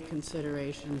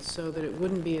reconsiderations, so that it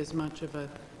wouldn't be as much of a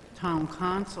town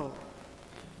council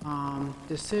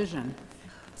decision.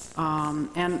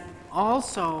 And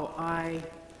also,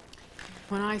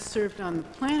 when I served on the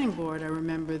planning board, I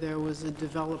remember there was a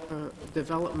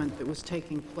development that was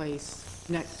taking place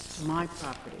next to my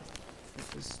property.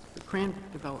 It was the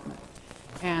Cranbrook development.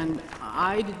 And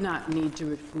I did not need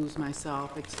to recuse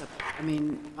myself, except,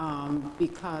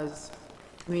 because,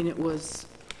 it was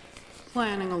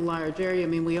planning a large area.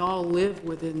 We all live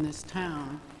within this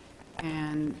town,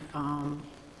 and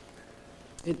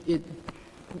it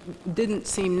didn't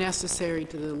seem necessary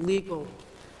to the legal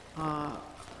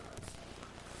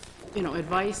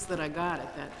advice that I got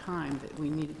at that time that we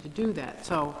needed to do that.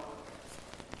 So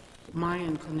my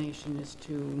inclination is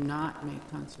to not make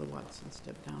Councilor Watson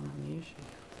step down on the issue.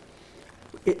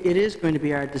 It is going to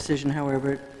be our decision,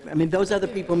 however. Those other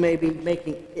people may be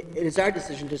making, it is our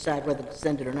decision to decide whether to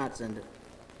send it or not send it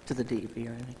to the DEP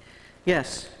or anything.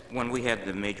 Yes? When we had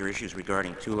the major issues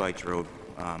regarding 2 Lights Road,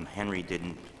 Henry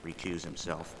didn't recuse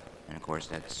himself, And of course,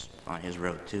 that's on his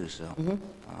road too, so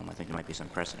I think there might be some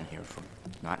precedent here for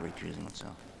not recusing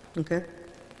himself. Okay.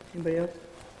 Anybody else?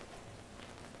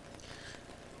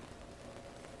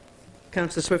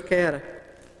 Councilor Swift-Kayetta.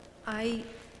 I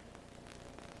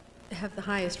have the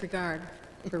highest regard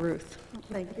for Ruth,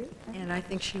 Thank you. and I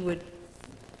think she would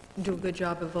do a good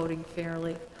job of voting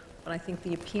fairly, but I think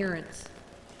the appearance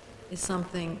is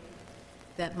something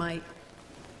that might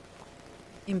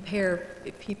impair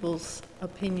people's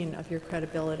opinion of your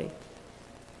credibility.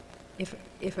 If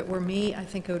it were me, I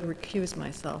think I would recuse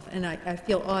myself, and I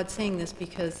feel odd saying this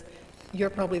because you're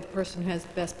probably the person who has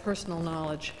the best personal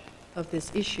knowledge of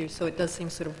this issue, so it does seem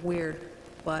sort of weird,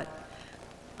 but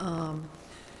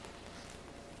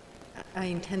I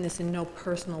intend this in no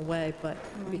personal way, but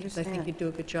because I think you do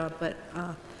a good job, but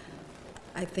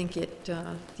I think the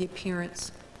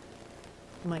appearance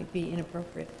might be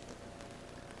inappropriate.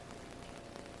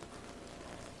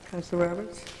 Councilor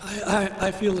Roberts?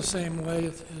 I feel the same way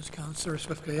as Councilor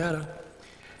Swift-Kayetta,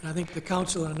 and I think the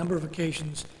council on a number of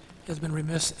occasions has been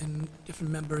remiss in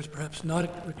different members perhaps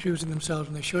not recusing themselves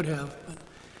when they should have. But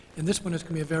in this one, it's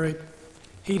going to be a very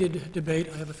heated debate,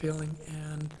 I have a feeling,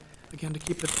 and again, to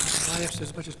keep it biased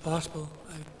as much as possible,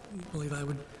 I believe I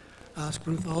would ask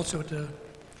Ruth also to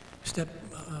step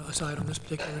aside on this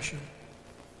particular issue.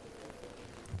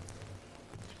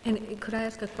 And could I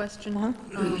ask a question?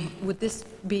 Would this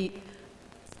be,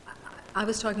 I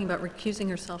was talking about recusing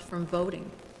herself from voting.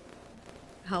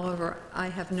 However, I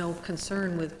have no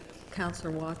concern with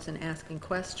Councillor Watson asking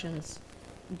questions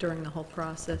during the whole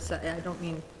process. I don't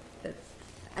mean that,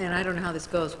 and I don't know how this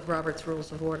goes with Robert's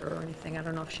Rules of Order or anything. I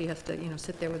don't know if she has to,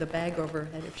 sit there with a bag over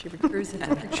her head if she recuses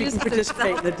She can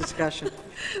participate in the discussion.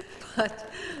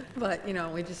 But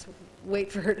we just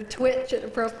wait for her to twitch at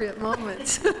appropriate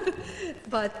moments.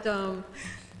 But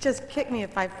Just kick me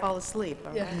if I fall asleep.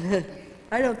 yeah.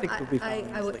 I don't think we'll be falling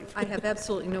asleep. I have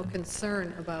absolutely no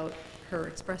concern about her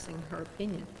expressing her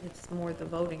opinion. It's more the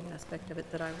voting aspect of it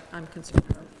that I'm concerned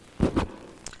about.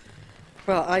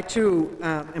 Well, I too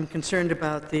am concerned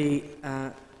about the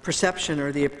perception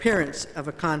or the appearance of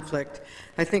a conflict.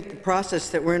 I think the process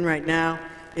that we're in right now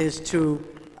is to,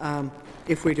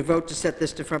 if we vote to set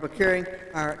this to public hearing,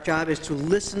 our job is to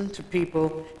listen to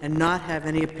people and not have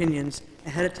any opinions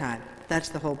ahead of time. That's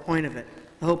the whole point of it.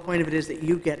 The whole point of it is that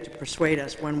you get to persuade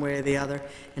us one way or the other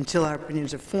until our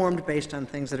opinions are formed based on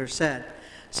things that are said.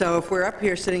 So if we're up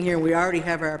here, sitting here, and we already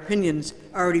have our opinions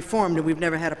already formed and we've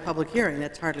never had a public hearing,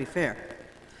 that's hardly fair.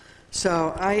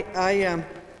 So I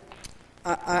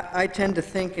tend to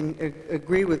think and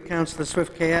agree with Councillor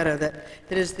Swift-Kayetta that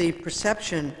it is the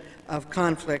perception of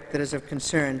conflict that is of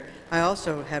concern. I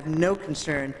also have no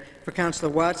concern for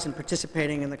Councillor Watson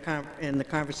participating in the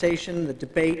conversation, the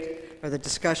debate, or the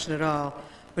discussion at all,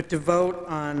 but to vote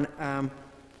on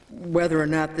whether or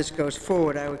not this goes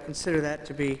forward, I would consider that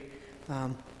to be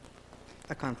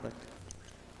a conflict.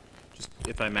 Just,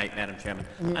 if I might, Madam Chairman,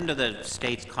 under the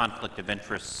state's conflict of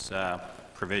interest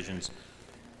provisions,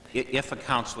 if a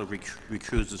councillor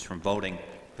recuses from voting,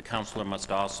 the councillor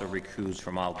must also recuse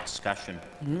from all discussion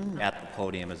at the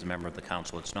podium as a member of the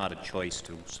council. It's not a choice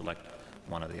to select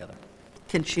one or the other.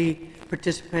 Can she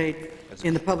participate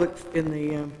in the public,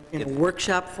 in a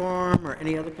workshop forum or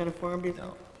any other kind of forum, do you think?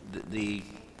 No.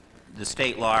 The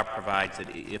state law provides that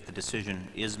if the decision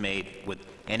is made with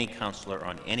any councillor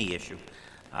on any issue,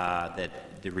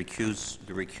 that the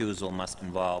recusal must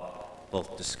involve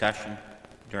both discussion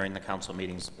during the council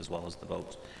meetings as well as the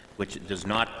votes, which does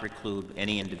not preclude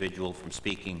any individual from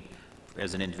speaking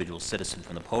as an individual citizen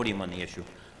from the podium on the issue,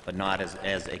 but not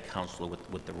as a councillor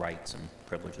with the rights and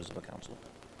privileges of a councillor,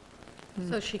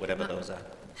 So she whatever cannot- those are.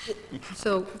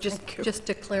 So just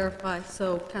to clarify,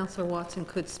 so Councillor Watson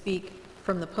could speak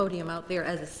from the podium out there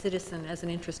as a citizen, as an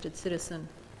interested citizen,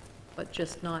 but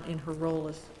just not in her role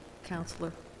as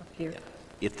councillor up here.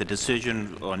 If the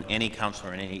decision on any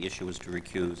councillor on any issue is to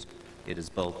recuse, it is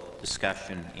both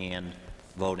discussion and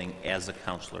voting as a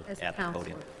councillor As a at the councillor.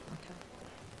 podium,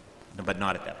 Okay. but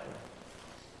not at that podium.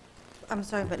 I'm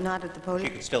sorry, but not at the She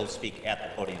podium? could still speak at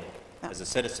the podium as a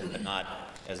citizen, but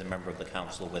not as a member of the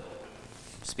council with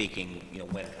speaking,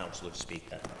 when councillors speak,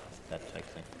 that type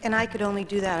thing. And I could only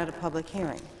do that at a public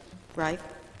hearing, right?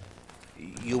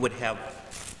 You would have,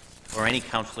 or any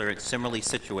councillor similarly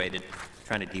situated,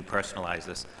 trying to depersonalize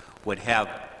this, would have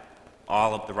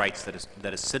all of the rights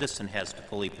that a citizen has to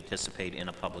fully participate in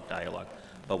a public dialogue,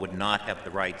 but would not have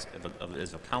the rights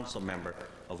as a council member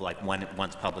of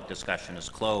once public discussion is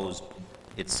closed,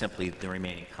 it's simply the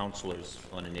remaining councillors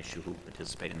on an issue who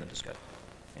participate in the discussion.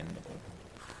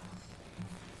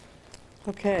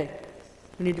 Okay.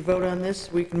 We need to vote on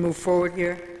this. We can move forward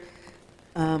here.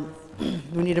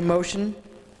 We need a motion,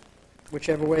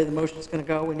 whichever way the motion is going to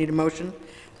go. We need a motion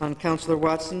on Councillor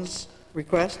Watson's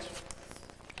request,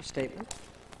 statement.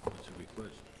 What's the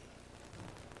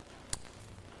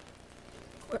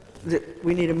request?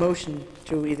 We need a motion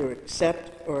to either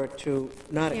accept or to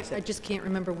not I accept. just can't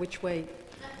remember which way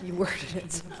you worded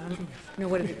it, so I don't know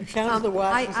what it is. Councillor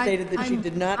Watson stated that she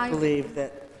did not I- believe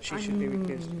that she should be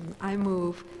recused. I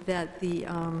move that the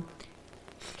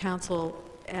council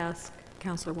ask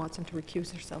Councillor Watson to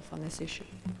recuse herself on this issue.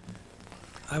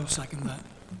 I will second that.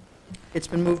 It's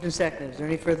been moved and seconded. Is there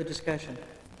any further discussion?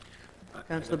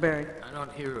 Councillor Barry. I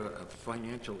don't hear a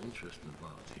financial interest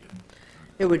involved here.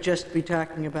 It would just be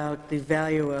talking about the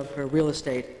value of her real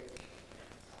estate.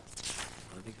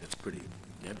 I think that's pretty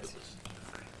nebulous.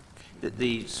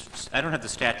 I don't have the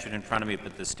statute in front of me,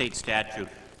 but the state statute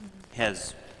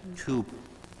has two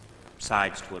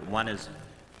sides to it. One is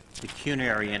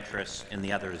pecuniary interest, and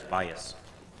the other is bias.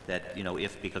 That, you know,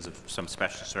 if because of some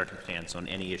special circumstance on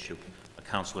any issue, a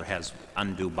councillor has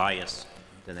undue bias,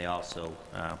 then they also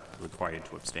required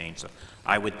to abstain. So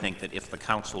I would think that if the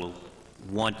council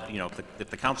if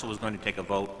the council was going to take a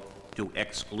vote to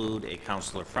exclude a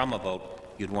councillor from a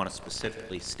vote, you'd want to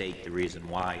specifically state the reason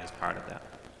why as part of that.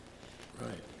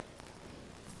 Right.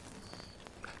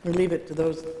 We leave it to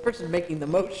the person making the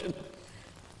motion.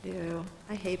 Yeah,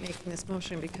 I hate making this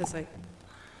motion because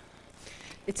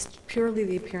it's purely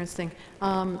the appearance thing.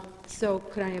 So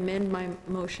could I amend my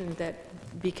motion that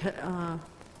because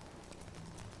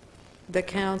the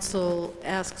council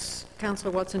asks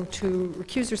Councillor Watson to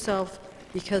recuse herself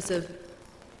because of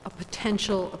a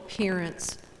potential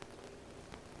appearance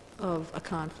of a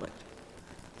conflict?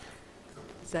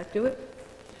 Does that do it?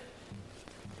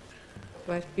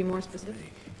 Do I have to be more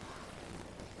specific?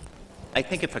 I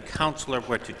think if a councillor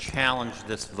were to challenge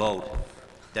this vote,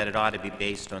 that it ought to be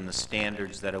based on the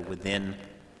standards that are within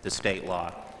the state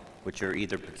law, which are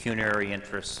either pecuniary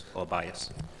interests or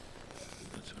bias.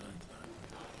 That's what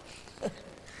I thought.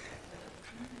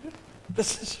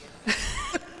 This is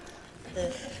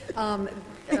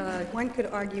One could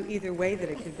argue either way that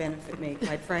it could benefit me,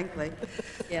 quite frankly.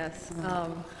 Yes,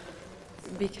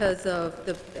 because of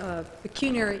the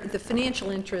the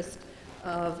financial interest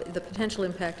of the potential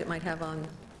impact it might have on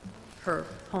her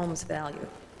home's value.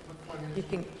 You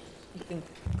can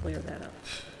clear that up.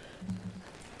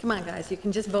 Come on, guys, you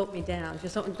can just vote me down.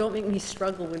 Just don't make me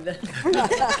struggle with it.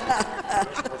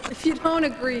 If you don't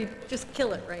agree, just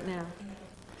kill it right now.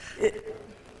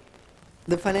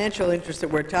 the financial interest that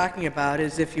we're talking about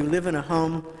is if you live in a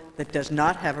home that does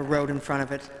not have a road in front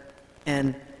of it,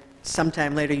 and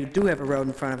sometime later you do have a road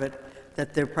in front of it,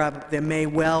 that there may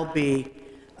well be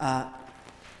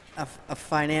a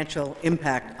financial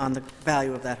impact on the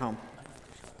value of that home.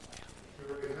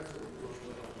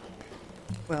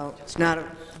 Well, it's not a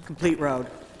complete road.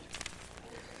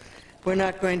 We're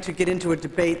not going to get into a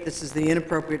debate. This is the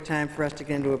inappropriate time for us to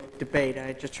get into a debate.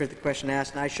 I just heard the question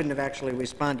asked, and I shouldn't have actually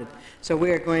responded. So we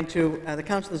are going to, the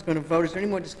council is going to vote. Is there any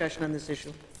more discussion on this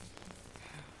issue?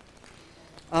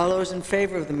 All those in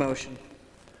favor of the motion?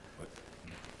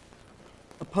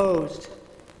 Opposed?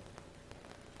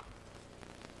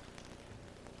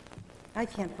 I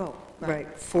can't vote.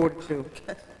 Right, 4-2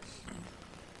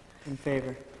 in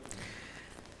favor.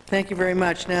 Thank you very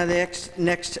much. Now, the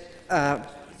next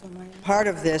part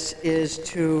of this is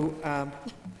to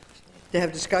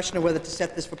have discussion of whether to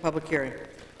set this for public hearing.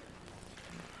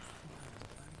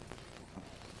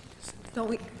 Do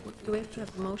we have to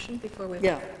have a motion before we?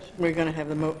 Yeah, we're going to have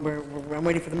the I'm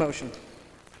waiting for the motion.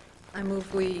 I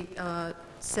move we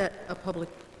set a public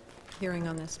hearing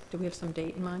on this. Do we have some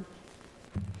date in mind?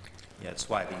 Yeah, that's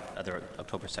why the other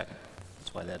October 2nd.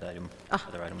 That's why that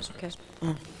other item is Okay.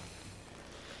 raised.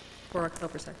 For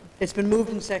October 2nd. It's been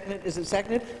moved and seconded. Is it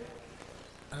seconded?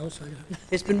 I will second it.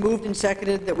 It's been moved and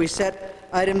seconded that we set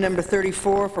item number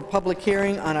 34 for public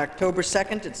hearing on October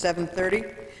 2nd at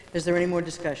 7:30. Is there any more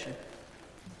discussion?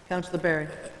 Councilor Barry.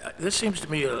 This seems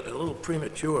to me a little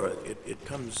premature. It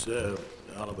comes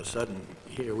all of a sudden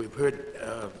here. We've heard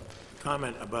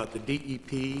comment about the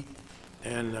DEP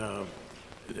and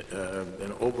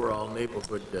an overall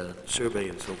neighborhood survey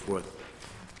and so forth.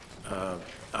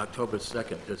 October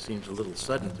 2nd just seems a little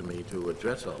sudden to me to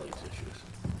address all these issues,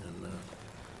 and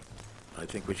I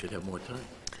think we should have more time.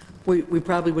 We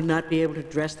probably would not be able to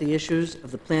address the issues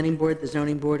of the planning board, the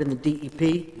zoning board, and the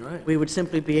DEP. Right. We would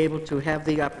simply be able to have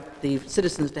the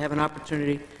citizens to have an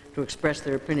opportunity to express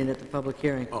their opinion at the public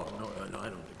hearing. Oh, no, I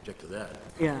don't object to that.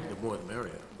 Yeah. The more the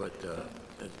merrier, but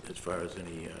as far as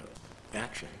any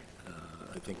action,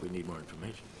 I think we need more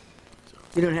information. So.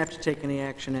 You don't have to take any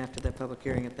action after that public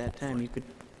hearing at that time. You could,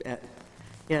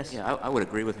 Yes. Yeah, I would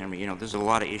agree with him. You know, there's a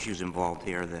lot of issues involved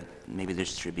here that maybe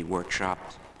this should be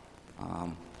workshopped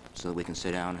so that we can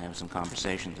sit down and have some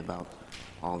conversations about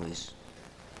all these.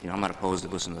 You know, I'm not opposed to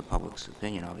listening to the public's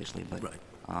opinion, obviously, but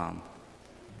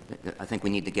I think we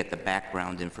need to get the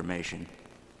background information,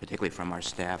 particularly from our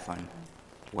staff, on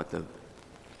what the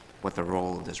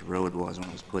role of this road was when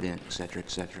it was put in, et cetera,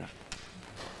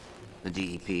 the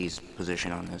DEP's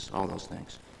position on this, all those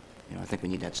things. You know, I think we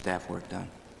need that staff work done.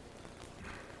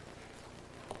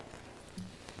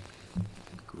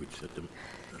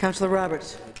 Councilor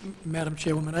Roberts. Madam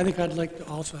Chairwoman, I think I'd like to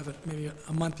also have it maybe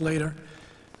a month later.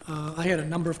 I had a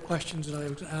number of questions that I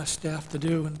would ask staff to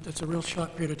do, and it's a real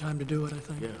short period of time to do it, I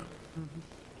think. Yeah.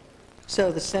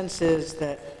 So the sense is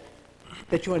that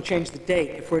you want to change the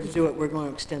date. If we're to do it, we're going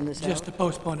to extend this Just out? to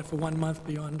postpone it for 1 month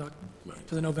beyond,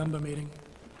 to the November meeting.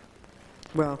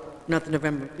 Well, not the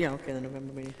November, yeah, okay, the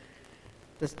November meeting.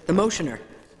 The motioner.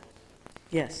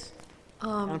 Yes.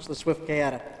 Councilor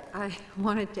Swift-Kayada. I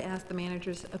wanted to ask the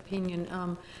manager's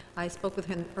opinion. I spoke with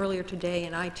him earlier today,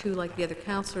 and I, too, like the other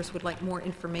councilors, would like more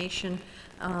information.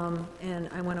 And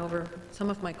I went over some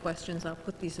of my questions. I'll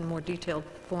put these in more detailed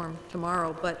form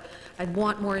tomorrow. But I'd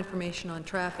want more information on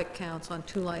traffic counts on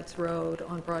Two Lights Road,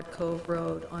 on Broad Cove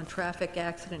Road, on traffic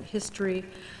accident history,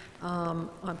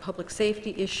 on public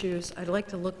safety issues. I'd like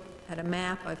to look at a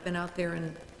map. I've been out there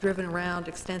and driven around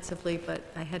extensively, but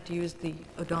I had to use the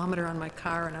odometer on my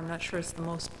car, and I'm not sure it's the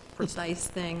most precise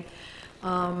thing.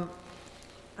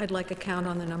 I'd like a count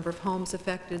on the number of homes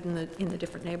affected in the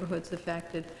different neighborhoods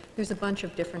affected. There's a bunch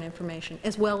of different information,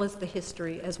 as well as the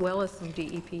history, as well as some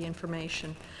DEP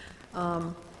information.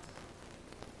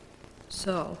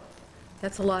 So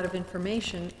that's a lot of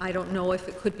information. I don't know if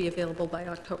it could be available by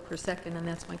October 2nd, and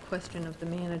that's my question of the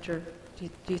manager.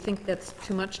 Do you think that's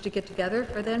too much to get together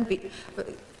for then?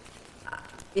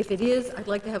 If it is, I'd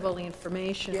like to have all the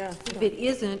information. Yeah. If it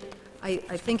isn't, I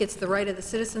think it's the right of the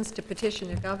citizens to petition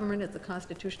their government. It's a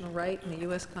constitutional right in the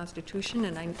U.S. Constitution,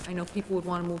 and I know people would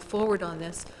want to move forward on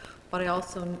this, but I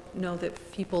also know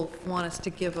that people want us to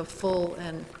give a full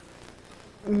and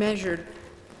measured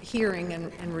hearing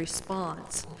and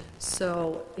response.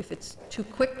 So if it's too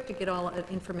quick to get all that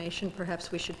information,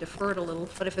 perhaps we should defer it a little,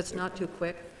 but if it's not too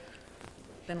quick,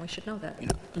 then we should know that.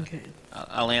 Okay.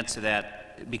 I'll answer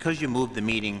that. Because you moved the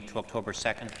meeting to October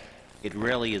 2nd, it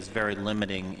really is very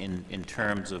limiting in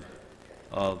terms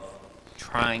of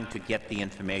trying to get the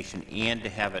information and to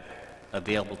have it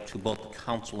available to both the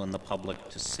council and the public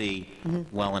to see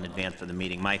well in advance of the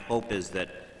meeting. My hope is that,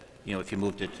 you know, if you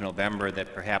moved it to November,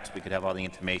 that perhaps we could have all the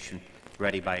information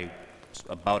ready by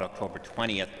about October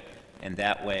 20th, and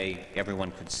that way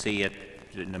everyone could see it,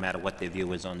 no matter what their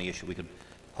view is on the issue. We could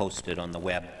post it on the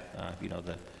web, you know,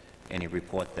 any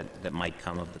report that might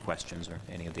come of the questions or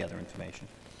any of the other information.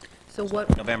 So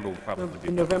what? November would probably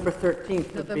be. November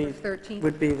 13th November 13th.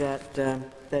 would be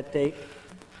that date.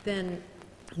 Then,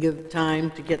 Give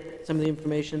time to get some of the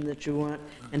information that you want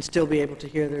and still be able to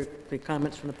hear the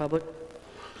comments from the public.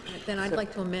 I'd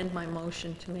like to amend my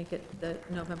motion to make it the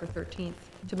November 13th,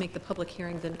 to make the public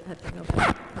hearing at the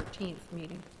November 13th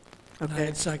meeting. I Okay.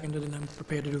 had seconded, and I'm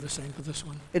prepared to do the same for this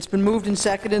one. It's been moved and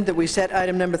seconded that we set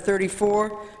item number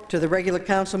 34 to the regular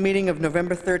council meeting of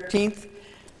November 13th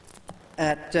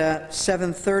at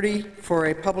 7:30 for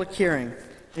a public hearing.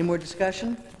 Any more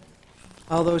discussion?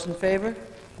 All those in favor?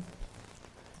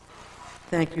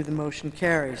 Thank you. The motion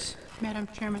carries. Madam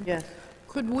Chairman? Yes.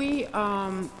 Could we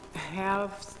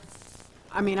have,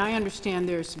 I mean, I understand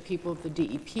there are some people at the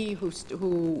DEP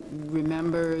who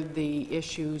remember the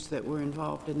issues that were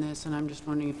involved in this, and I'm just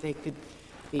wondering if they could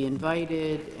be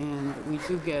invited, and we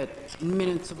do get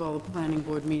minutes of all the planning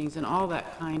board meetings and all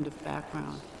that kind of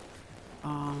background.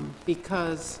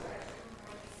 Because,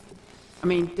 I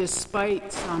mean,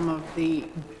 despite some of the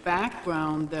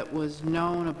background that was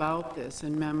known about this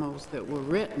in memos that were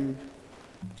written,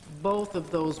 both of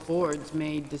those boards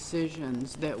made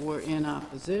decisions that were in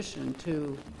opposition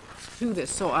to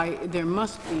this. So there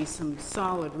must be some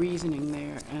solid reasoning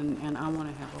there, and I want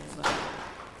to have all that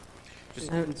to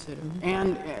consider.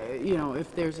 And, you know,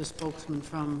 if there's a spokesman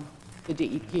from the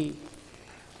DEP.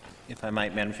 If I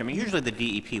might, Madam Chairman, usually the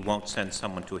DEP won't send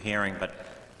someone to a hearing, but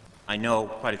I know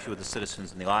quite a few of the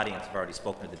citizens in the audience have already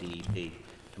spoken to the DEP.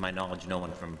 To my knowledge, no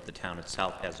one from the town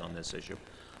itself has on this issue.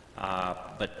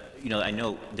 But, you know, I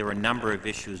know there are a number of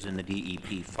issues in the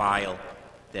DEP file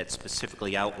that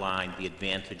specifically outline the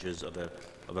advantages of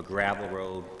a gravel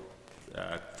road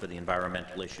for the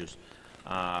environmental issues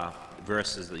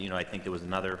versus, you know, I think there was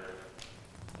another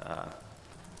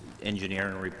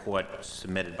engineering report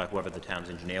submitted by whoever the town's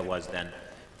engineer was then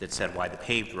that said why the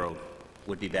paved road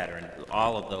would be better. And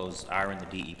all of those are in the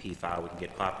DEP file. We can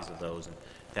get copies of those, and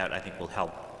that, I think, will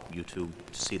help you to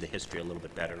see the history a little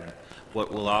bit better. And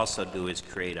what we'll also do is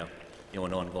create a,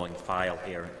 an ongoing file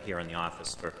here in the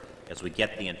office for, as we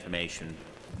get the information,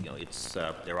 it's,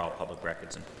 they're all public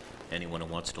records, and anyone who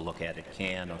wants to look at it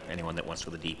can, or anyone that wants to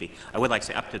the DEP. I would like to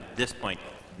say, up to this point,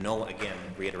 again,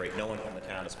 reiterate, no one from the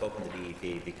town has spoken to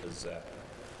DEP because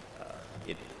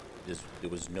there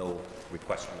was no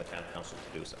request from the town council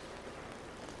to do so.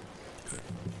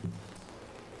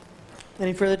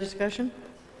 Any further discussion?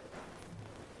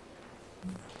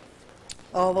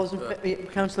 All those in favor,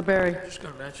 Councillor Barry. I'm just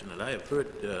going to mention that I have heard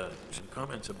some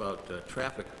comments about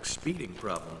traffic speeding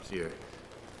problems here,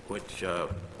 which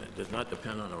does not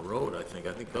depend on a road, I think.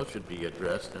 I think those should be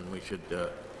addressed, and we should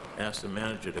ask the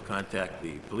manager to contact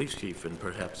the police chief and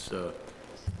perhaps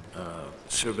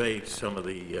survey some of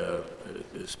the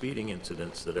speeding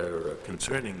incidents that are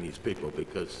concerning these people,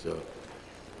 because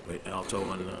also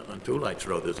on Two Lights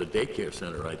Road, there's a daycare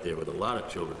center right there with a lot of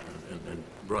children, and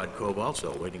Broad Cove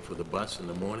also, waiting for the bus in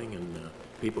the morning, and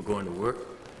people going to work.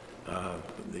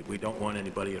 We don't want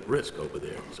anybody at risk over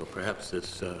there, so perhaps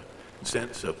this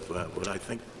sense of what I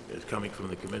think is coming from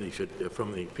the committee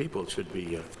from the people should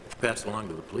be passed along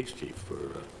to the police chief for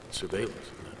surveillance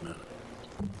in that matter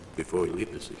before we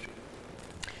leave this issue.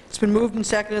 It's been moved and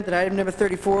seconded that item number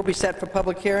 34 will be set for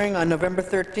public hearing on November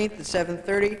 13th at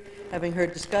 7:30. Having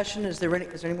heard discussion, is there any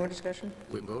more discussion?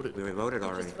 We voted. We voted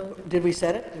already. Did we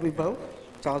set it? Did we vote?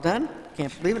 It's all done?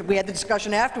 Can't believe it. We had the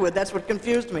discussion afterward. That's what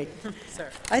confused me.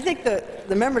 I think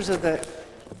the members of the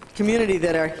community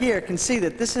that are here can see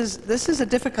that this is a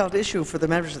difficult issue for the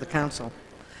members of the council.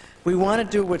 We want to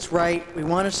do what's right. We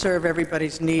want to serve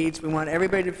everybody's needs. We want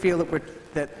everybody to feel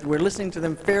that we're listening to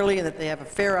them fairly and that they have a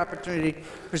fair opportunity to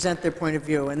present their point of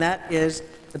view. And that is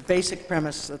the basic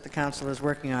premise that the council is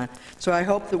working on. So I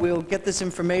hope that we'll get this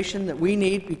information that we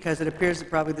need, because it appears that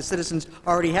probably the citizens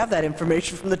already have that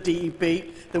information from the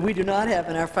DEP that we do not have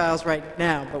in our files right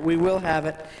now. But we will have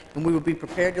it, and we will be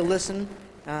prepared to listen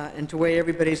and to weigh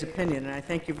everybody's opinion. And I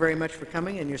thank you very much for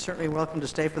coming, and you're certainly welcome to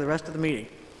stay for the rest of the meeting.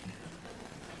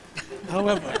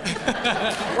 However,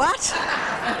 What?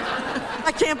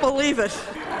 I can't believe it.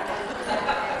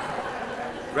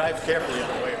 Drive carefully on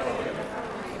the way home.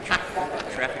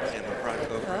 Traffic's in the Broad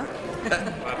Cove.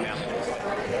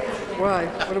 Why?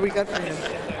 What do we got for him?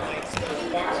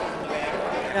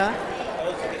 Yeah?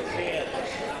 Those that see it has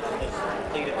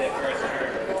completed their first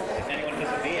term. If anyone has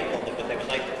a vehicle that they would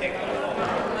like to take one home.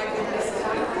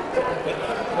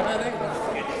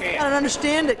 I don't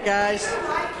understand it, guys.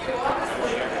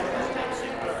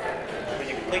 When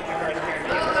you complete your first term, you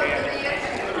can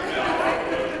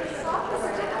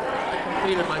I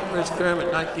completed my first term in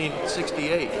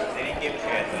 1968. They didn't give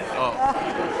chairs.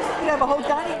 You have a whole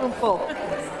dining room full.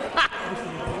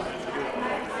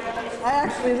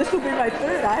 This will be my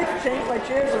third. I have to change my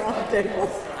chairs around the table.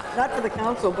 Not for the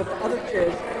council, but for other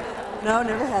chairs. No,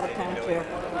 never had a town chair.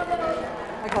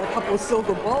 I got a couple of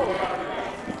silver bowls.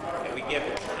 We give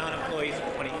town employees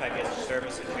 25 years of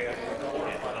service a chair,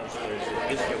 and councilors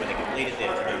this year when they completed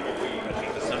their term, but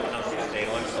because some councilors stayed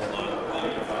on so long,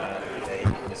 they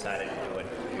decided to do it.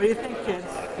 What do you think, kids?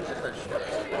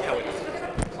 Yeah,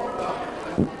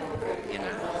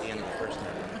 The end of the first term.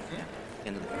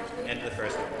 end of the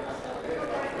first one.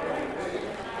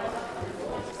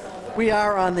 We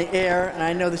are on the air, and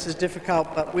I know this is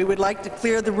difficult, but we would like to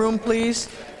clear the room, please.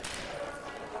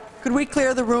 Could we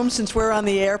clear the room since we're on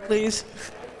the air, please?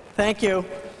 Thank you.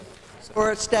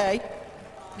 Or stay.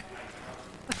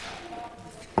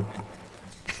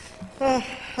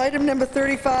 Item number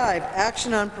 35,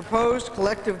 action on proposed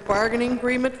collective bargaining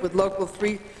agreement with Local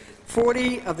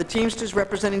 340 of the Teamsters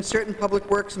representing certain public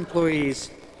works employees.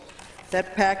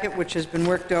 That packet, which has been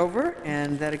worked over,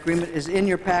 and that agreement is in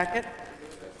your packet.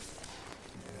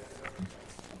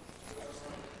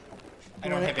 I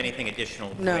don't have anything additional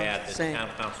to No, add. The same. town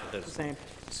council has Same.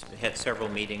 had several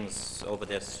meetings over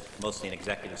this, mostly an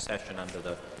executive session under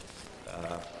the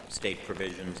state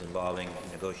provisions involving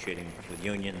negotiating with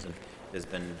unions, and there's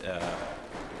been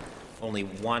only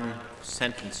one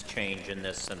sentence change in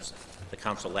this since the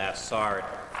council last saw it,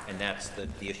 and that's the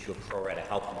issue of pro rata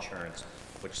health insurance,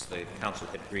 which the council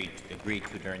had agreed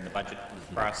to during the budget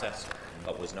process,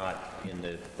 but was not in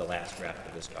the last draft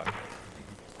of this document.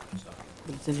 So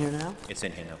It's in here now? it's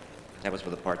in here now. That was for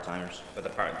the part-timers. For the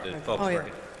folks Oh, yeah.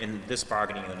 working in this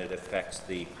bargaining unit affects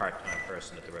the part-time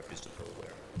person that the refugees are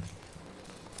aware.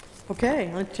 Okay,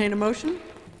 I'll entertain a motion.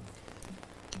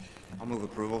 I'll move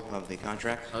approval of the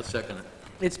contract. I'll second it.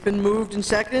 It's been moved and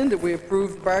seconded that we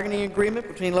approve the bargaining agreement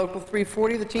between Local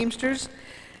 340, the Teamsters,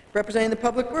 representing the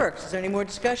Public Works. Is there any more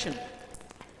discussion?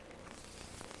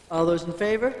 All those in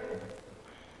favor?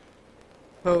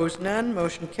 Opposed, none.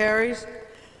 Motion carries.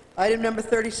 Item number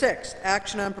 36,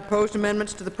 action on proposed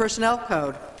amendments to the Personnel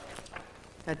Code.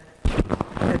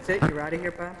 That's it? You're out of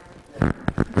here, Bob?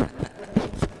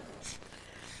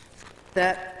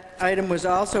 That item was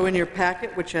also in your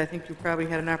packet, which I think you probably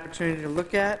had an opportunity to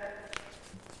look at.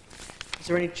 Is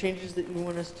there any changes that you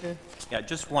want us to? Yeah,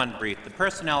 just one brief. The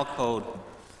Personnel Code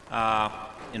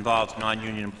involves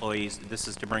non-union employees. This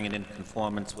is to bring it into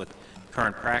conformance with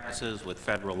current practices, with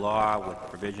federal law, with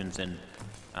provisions in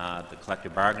the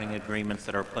collective bargaining agreements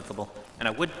that are applicable. And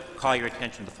I would call your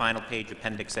attention to the final page,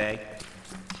 Appendix A.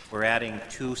 We're adding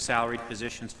 2 salaried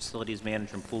positions, facilities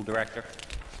manager and pool director.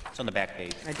 It's on the back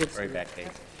page, very back page.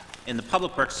 And the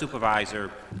public works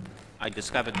supervisor, I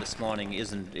discovered this morning,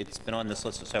 it's been on this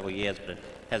list for several years, but it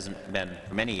hasn't been,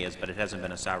 for many years, but it hasn't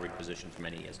been a salaried position for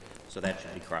many years. So that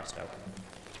should be crossed out.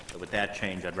 So with that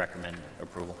change, I'd recommend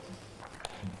approval.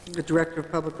 The Director of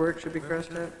Public Works should be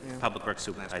crossed out? Yeah. Public works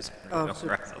supervisor.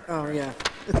 Oh, yeah.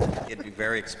 It'd be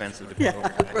very expensive to Yeah, pay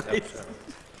overtime. right. So.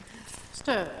 Just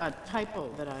a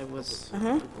typo that I was,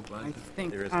 I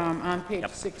think, There is on page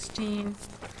Yep. 16,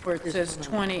 where it says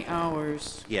 20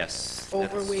 hours Yes.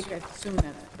 over that's week, I assume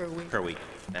that's per week. Per week.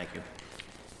 Thank you.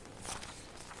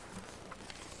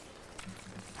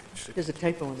 There's a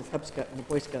typo in the Cub Scout and the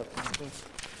Boy Scout thing,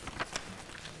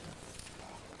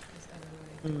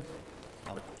 too.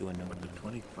 I'll do a number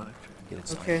 25. Get it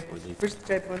signed Okay. before we leave. Where's the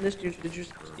typo on this? Did you?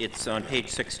 It's on page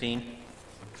 16.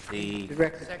 The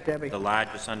Director, Debbie. the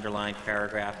largest underlined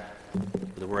paragraph,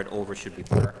 the word over should be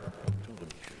per.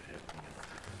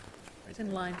 It's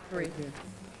in line 3.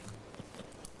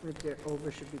 Right there,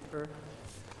 over should be per.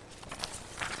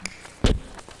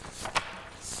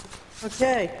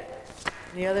 Okay.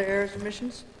 Any other errors or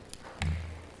omissions?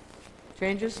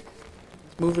 Changes?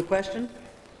 Let's move the question.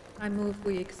 I move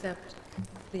we accept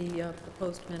the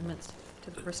proposed amendments to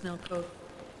the Personnel Code.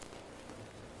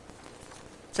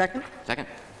 Second? Second.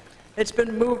 It's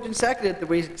been moved and seconded that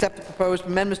we accept the proposed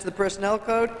amendments to the Personnel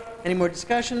Code. Any more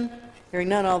discussion? Hearing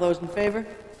none, all those in favor?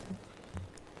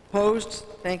 Opposed?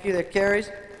 Thank you, that carries.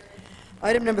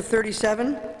 Item number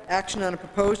 37, action on a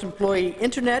proposed employee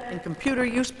internet and computer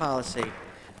use policy,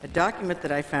 a document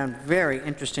that I found very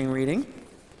interesting reading,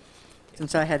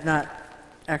 since I had not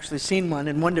actually seen one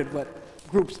and wondered what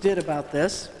groups did about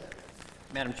this.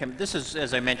 Madam Chairman, this is,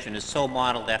 as I mentioned, is so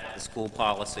modeled after the school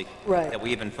policy Right. that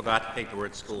we even forgot to take the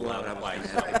word school out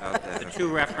twice. The 2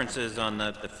 references on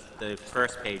the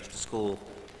first page to school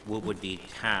would be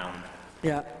town,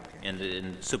 Yeah. and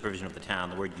in supervision of the town,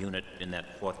 the word unit in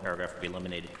that 4th paragraph would be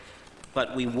eliminated.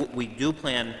 But we do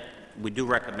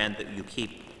recommend that you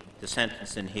keep the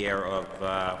sentence in here of,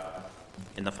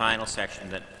 in the final section,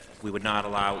 that we would not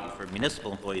allow for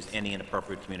municipal employees any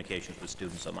inappropriate communications with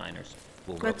students or minors.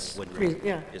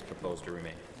 Yeah. Is proposed to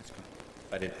remain.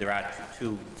 But there are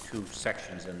two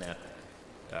sections in that,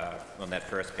 on that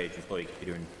first page, employee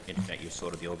computer and internet use,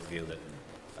 sort of the overview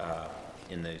that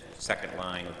in the second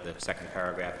line of the second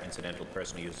paragraph, incidental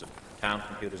personal use of town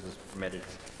computers is permitted,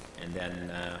 and then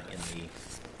in the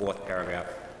 4th paragraph,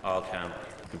 all town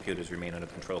computers remain under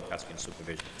control, custody, and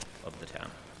supervision of the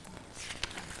town.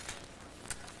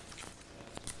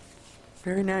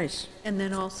 Very nice. And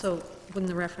then also, wouldn't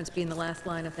the reference be in the last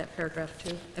line of that paragraph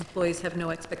too? Employees have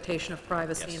no expectation of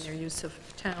privacy in Yes. their use of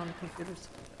town computers.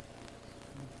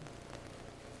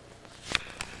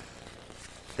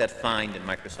 That find in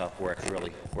Microsoft Word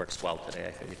really works well today,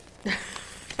 I figured.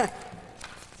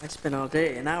 I spent all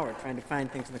day, an hour, trying to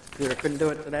find things on the computer. Couldn't do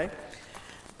it today.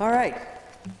 All right.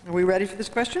 Are we ready for this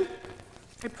question?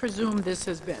 I presume it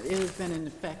has been in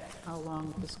effect how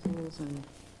long with the schools, and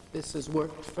this has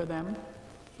worked for them?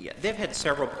 Yeah, they've had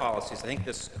several policies. I think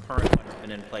this current one's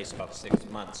been in place about 6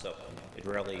 months, so it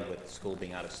really, with school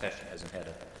being out of session, hasn't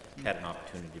had an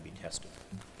opportunity to be tested.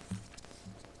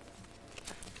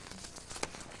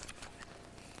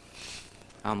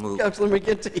 I'll move. Councilor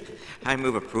McGinty. I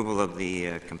move approval of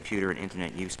the computer and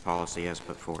internet use policy as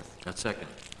put forth. That's second.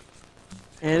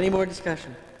 Any more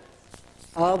discussion?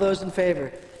 All those in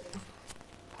favor?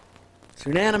 It's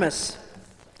unanimous.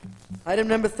 Item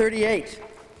number 38.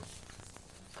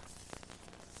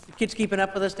 The kids keeping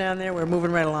up with us down there? We're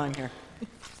moving right along here.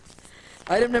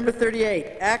 Item number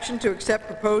 38, action to accept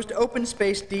proposed open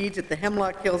space deeds at the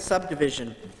Hemlock Hill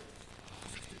subdivision.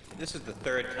 This is the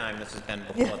 3rd time this has been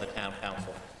before the town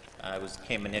council.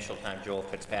 Came initial time, Joel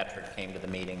Fitzpatrick came to the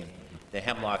meeting, and the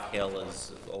Hemlock Hill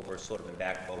is over sort of in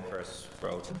back of Oakhurst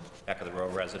Road, back of the Row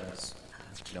residence.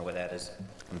 You know where that is?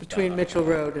 Between Mitchell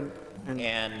Road and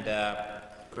And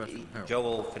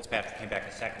Joel Fitzpatrick came back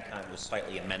a second time, it was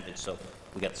slightly amended, so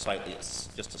we got slightly,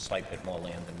 just a slight bit more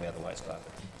land than we otherwise got.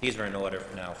 These are in order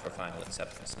now for final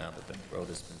acceptance now that the road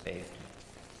has been paved.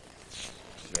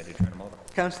 He's ready to turn them over.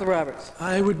 Councilor Roberts.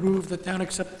 I would move the town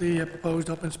accept the proposed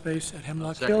open space at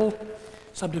Hemlock Hill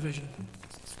subdivision.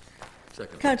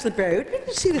 Second. Councilor Berry, would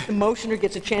you see that the motioner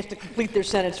gets a chance to complete their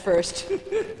sentence first?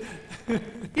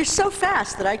 You're so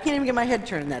fast that I can't even get my head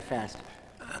turning that fast.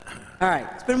 All right,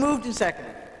 it's been moved and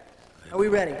seconded. Are we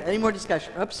ready? Any more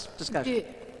discussion? Oops, discussion.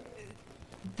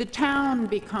 The town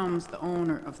becomes the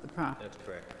owner of the property, That's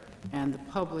correct. and the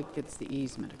public gets the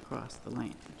easement across the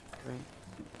land, right?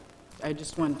 I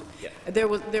just wanted, Yeah.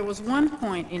 there was one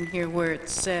point in here where it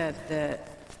said that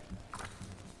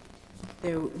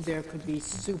there could be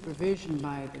supervision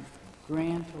by the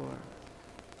grantor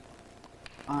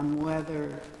on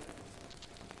whether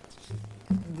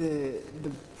the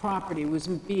property was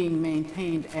being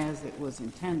maintained as it was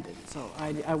intended. So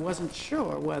I wasn't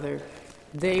sure whether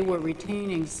they were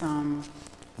retaining some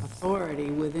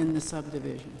authority within the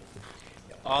subdivision.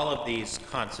 All of these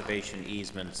conservation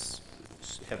easements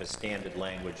have a standard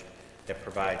language that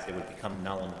provides they would become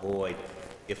null and void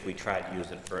if we tried to use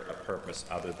it for a purpose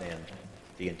other than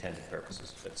the intended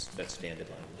purposes. That's standard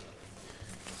language.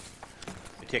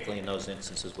 Particularly in those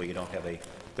instances where you don't have a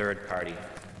third-party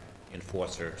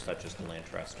enforcer such as the land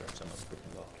trust or some other group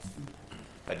involved.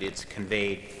 But it's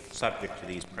conveyed subject to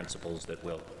these principles that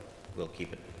will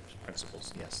keep it,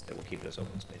 principles, yes, that will keep it as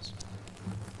open space.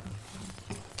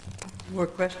 More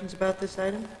questions about this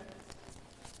item?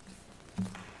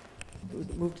 Was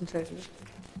it moved and seconded?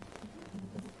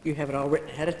 You have it all written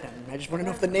ahead of time. I just want to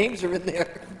know if the names are in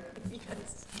there.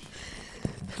 Yes.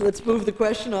 Let's move the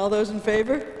question. All those in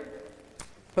favor?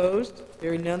 Opposed?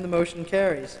 Hearing none, the motion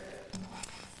carries.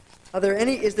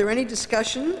 Is there any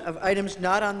discussion of items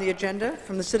not on the agenda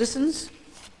from the citizens?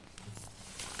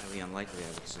 Highly unlikely,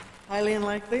 I would say. Highly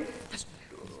unlikely.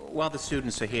 While the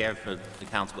students are here for the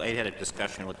council, I had a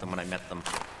discussion with them when I met them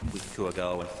a week or two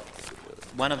ago, and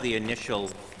one of the initial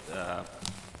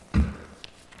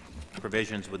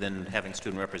provisions within having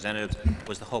student representatives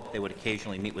was the hope they would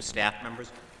occasionally meet with staff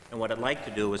members. And what I'd like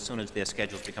to do, as soon as their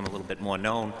schedules become a little bit more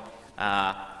known,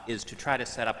 is to try to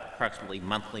set up approximately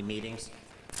monthly meetings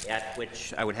at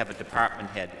which I would have a department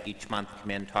head each month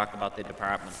come in, talk about their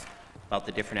department, about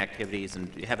the different activities, and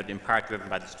have it in part driven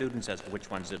by the students as to which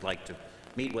ones they'd like to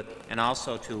meet with, and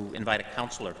also to invite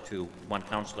one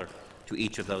counselor to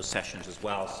each of those sessions as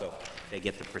well, so they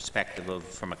get the perspective of,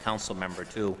 from a council member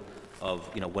too, of,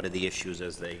 what are the issues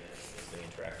as they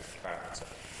interact with the department. So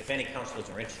if any counselors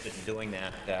are interested in doing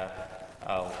that,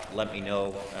 let me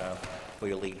know before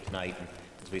you leave tonight, and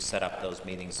as we set up those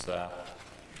meetings,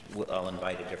 I'll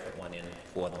invite a different one in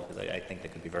for them, because I think they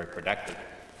could be very productive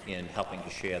in helping to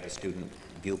share the student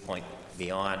viewpoint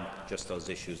beyond just those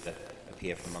issues that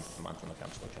appear from month to month on the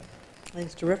council agenda. I think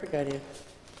it's a terrific idea.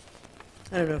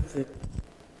 I don't know if the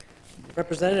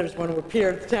representatives want to appear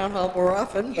at the town hall more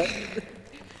often, but...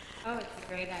 Oh, it's a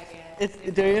great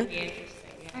idea. Do you? It'd be interesting,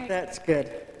 yeah. That's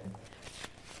good.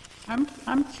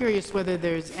 I'm curious whether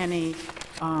there's any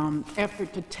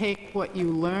effort to take what you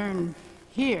learn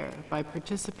here by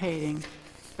participating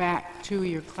back to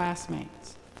your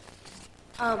classmates.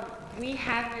 We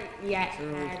haven't yet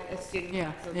had a student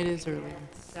Yeah, council it is meeting early.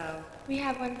 yet, so we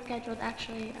have one scheduled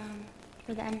actually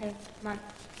for the end of this month,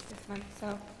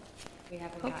 so We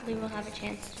haven't hopefully gotten we'll have a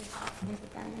chance to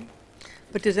visit them.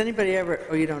 But does anybody ever,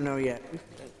 oh, you don't know yet.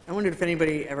 I wondered if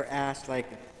anybody ever asked,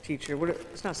 like, a teacher,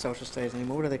 it's not social studies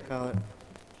anymore, what do they call it?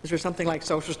 Is there something like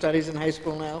social studies in high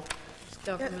school now?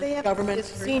 They have Government. a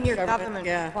senior government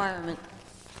Yeah. requirement.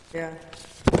 Yeah.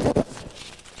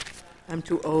 I'm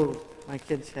too old. My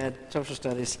kids had social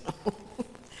studies.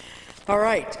 All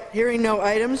right. Hearing no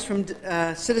items from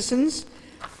citizens,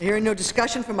 hearing no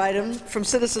discussion from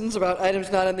citizens about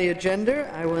items not on the agenda,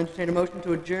 I will entertain a motion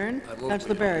to adjourn.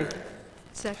 Councilor Berry.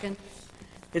 Second.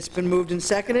 It's been moved and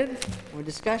seconded. More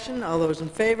discussion. All those in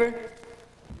favor?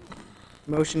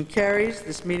 Motion carries.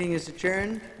 This meeting is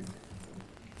adjourned.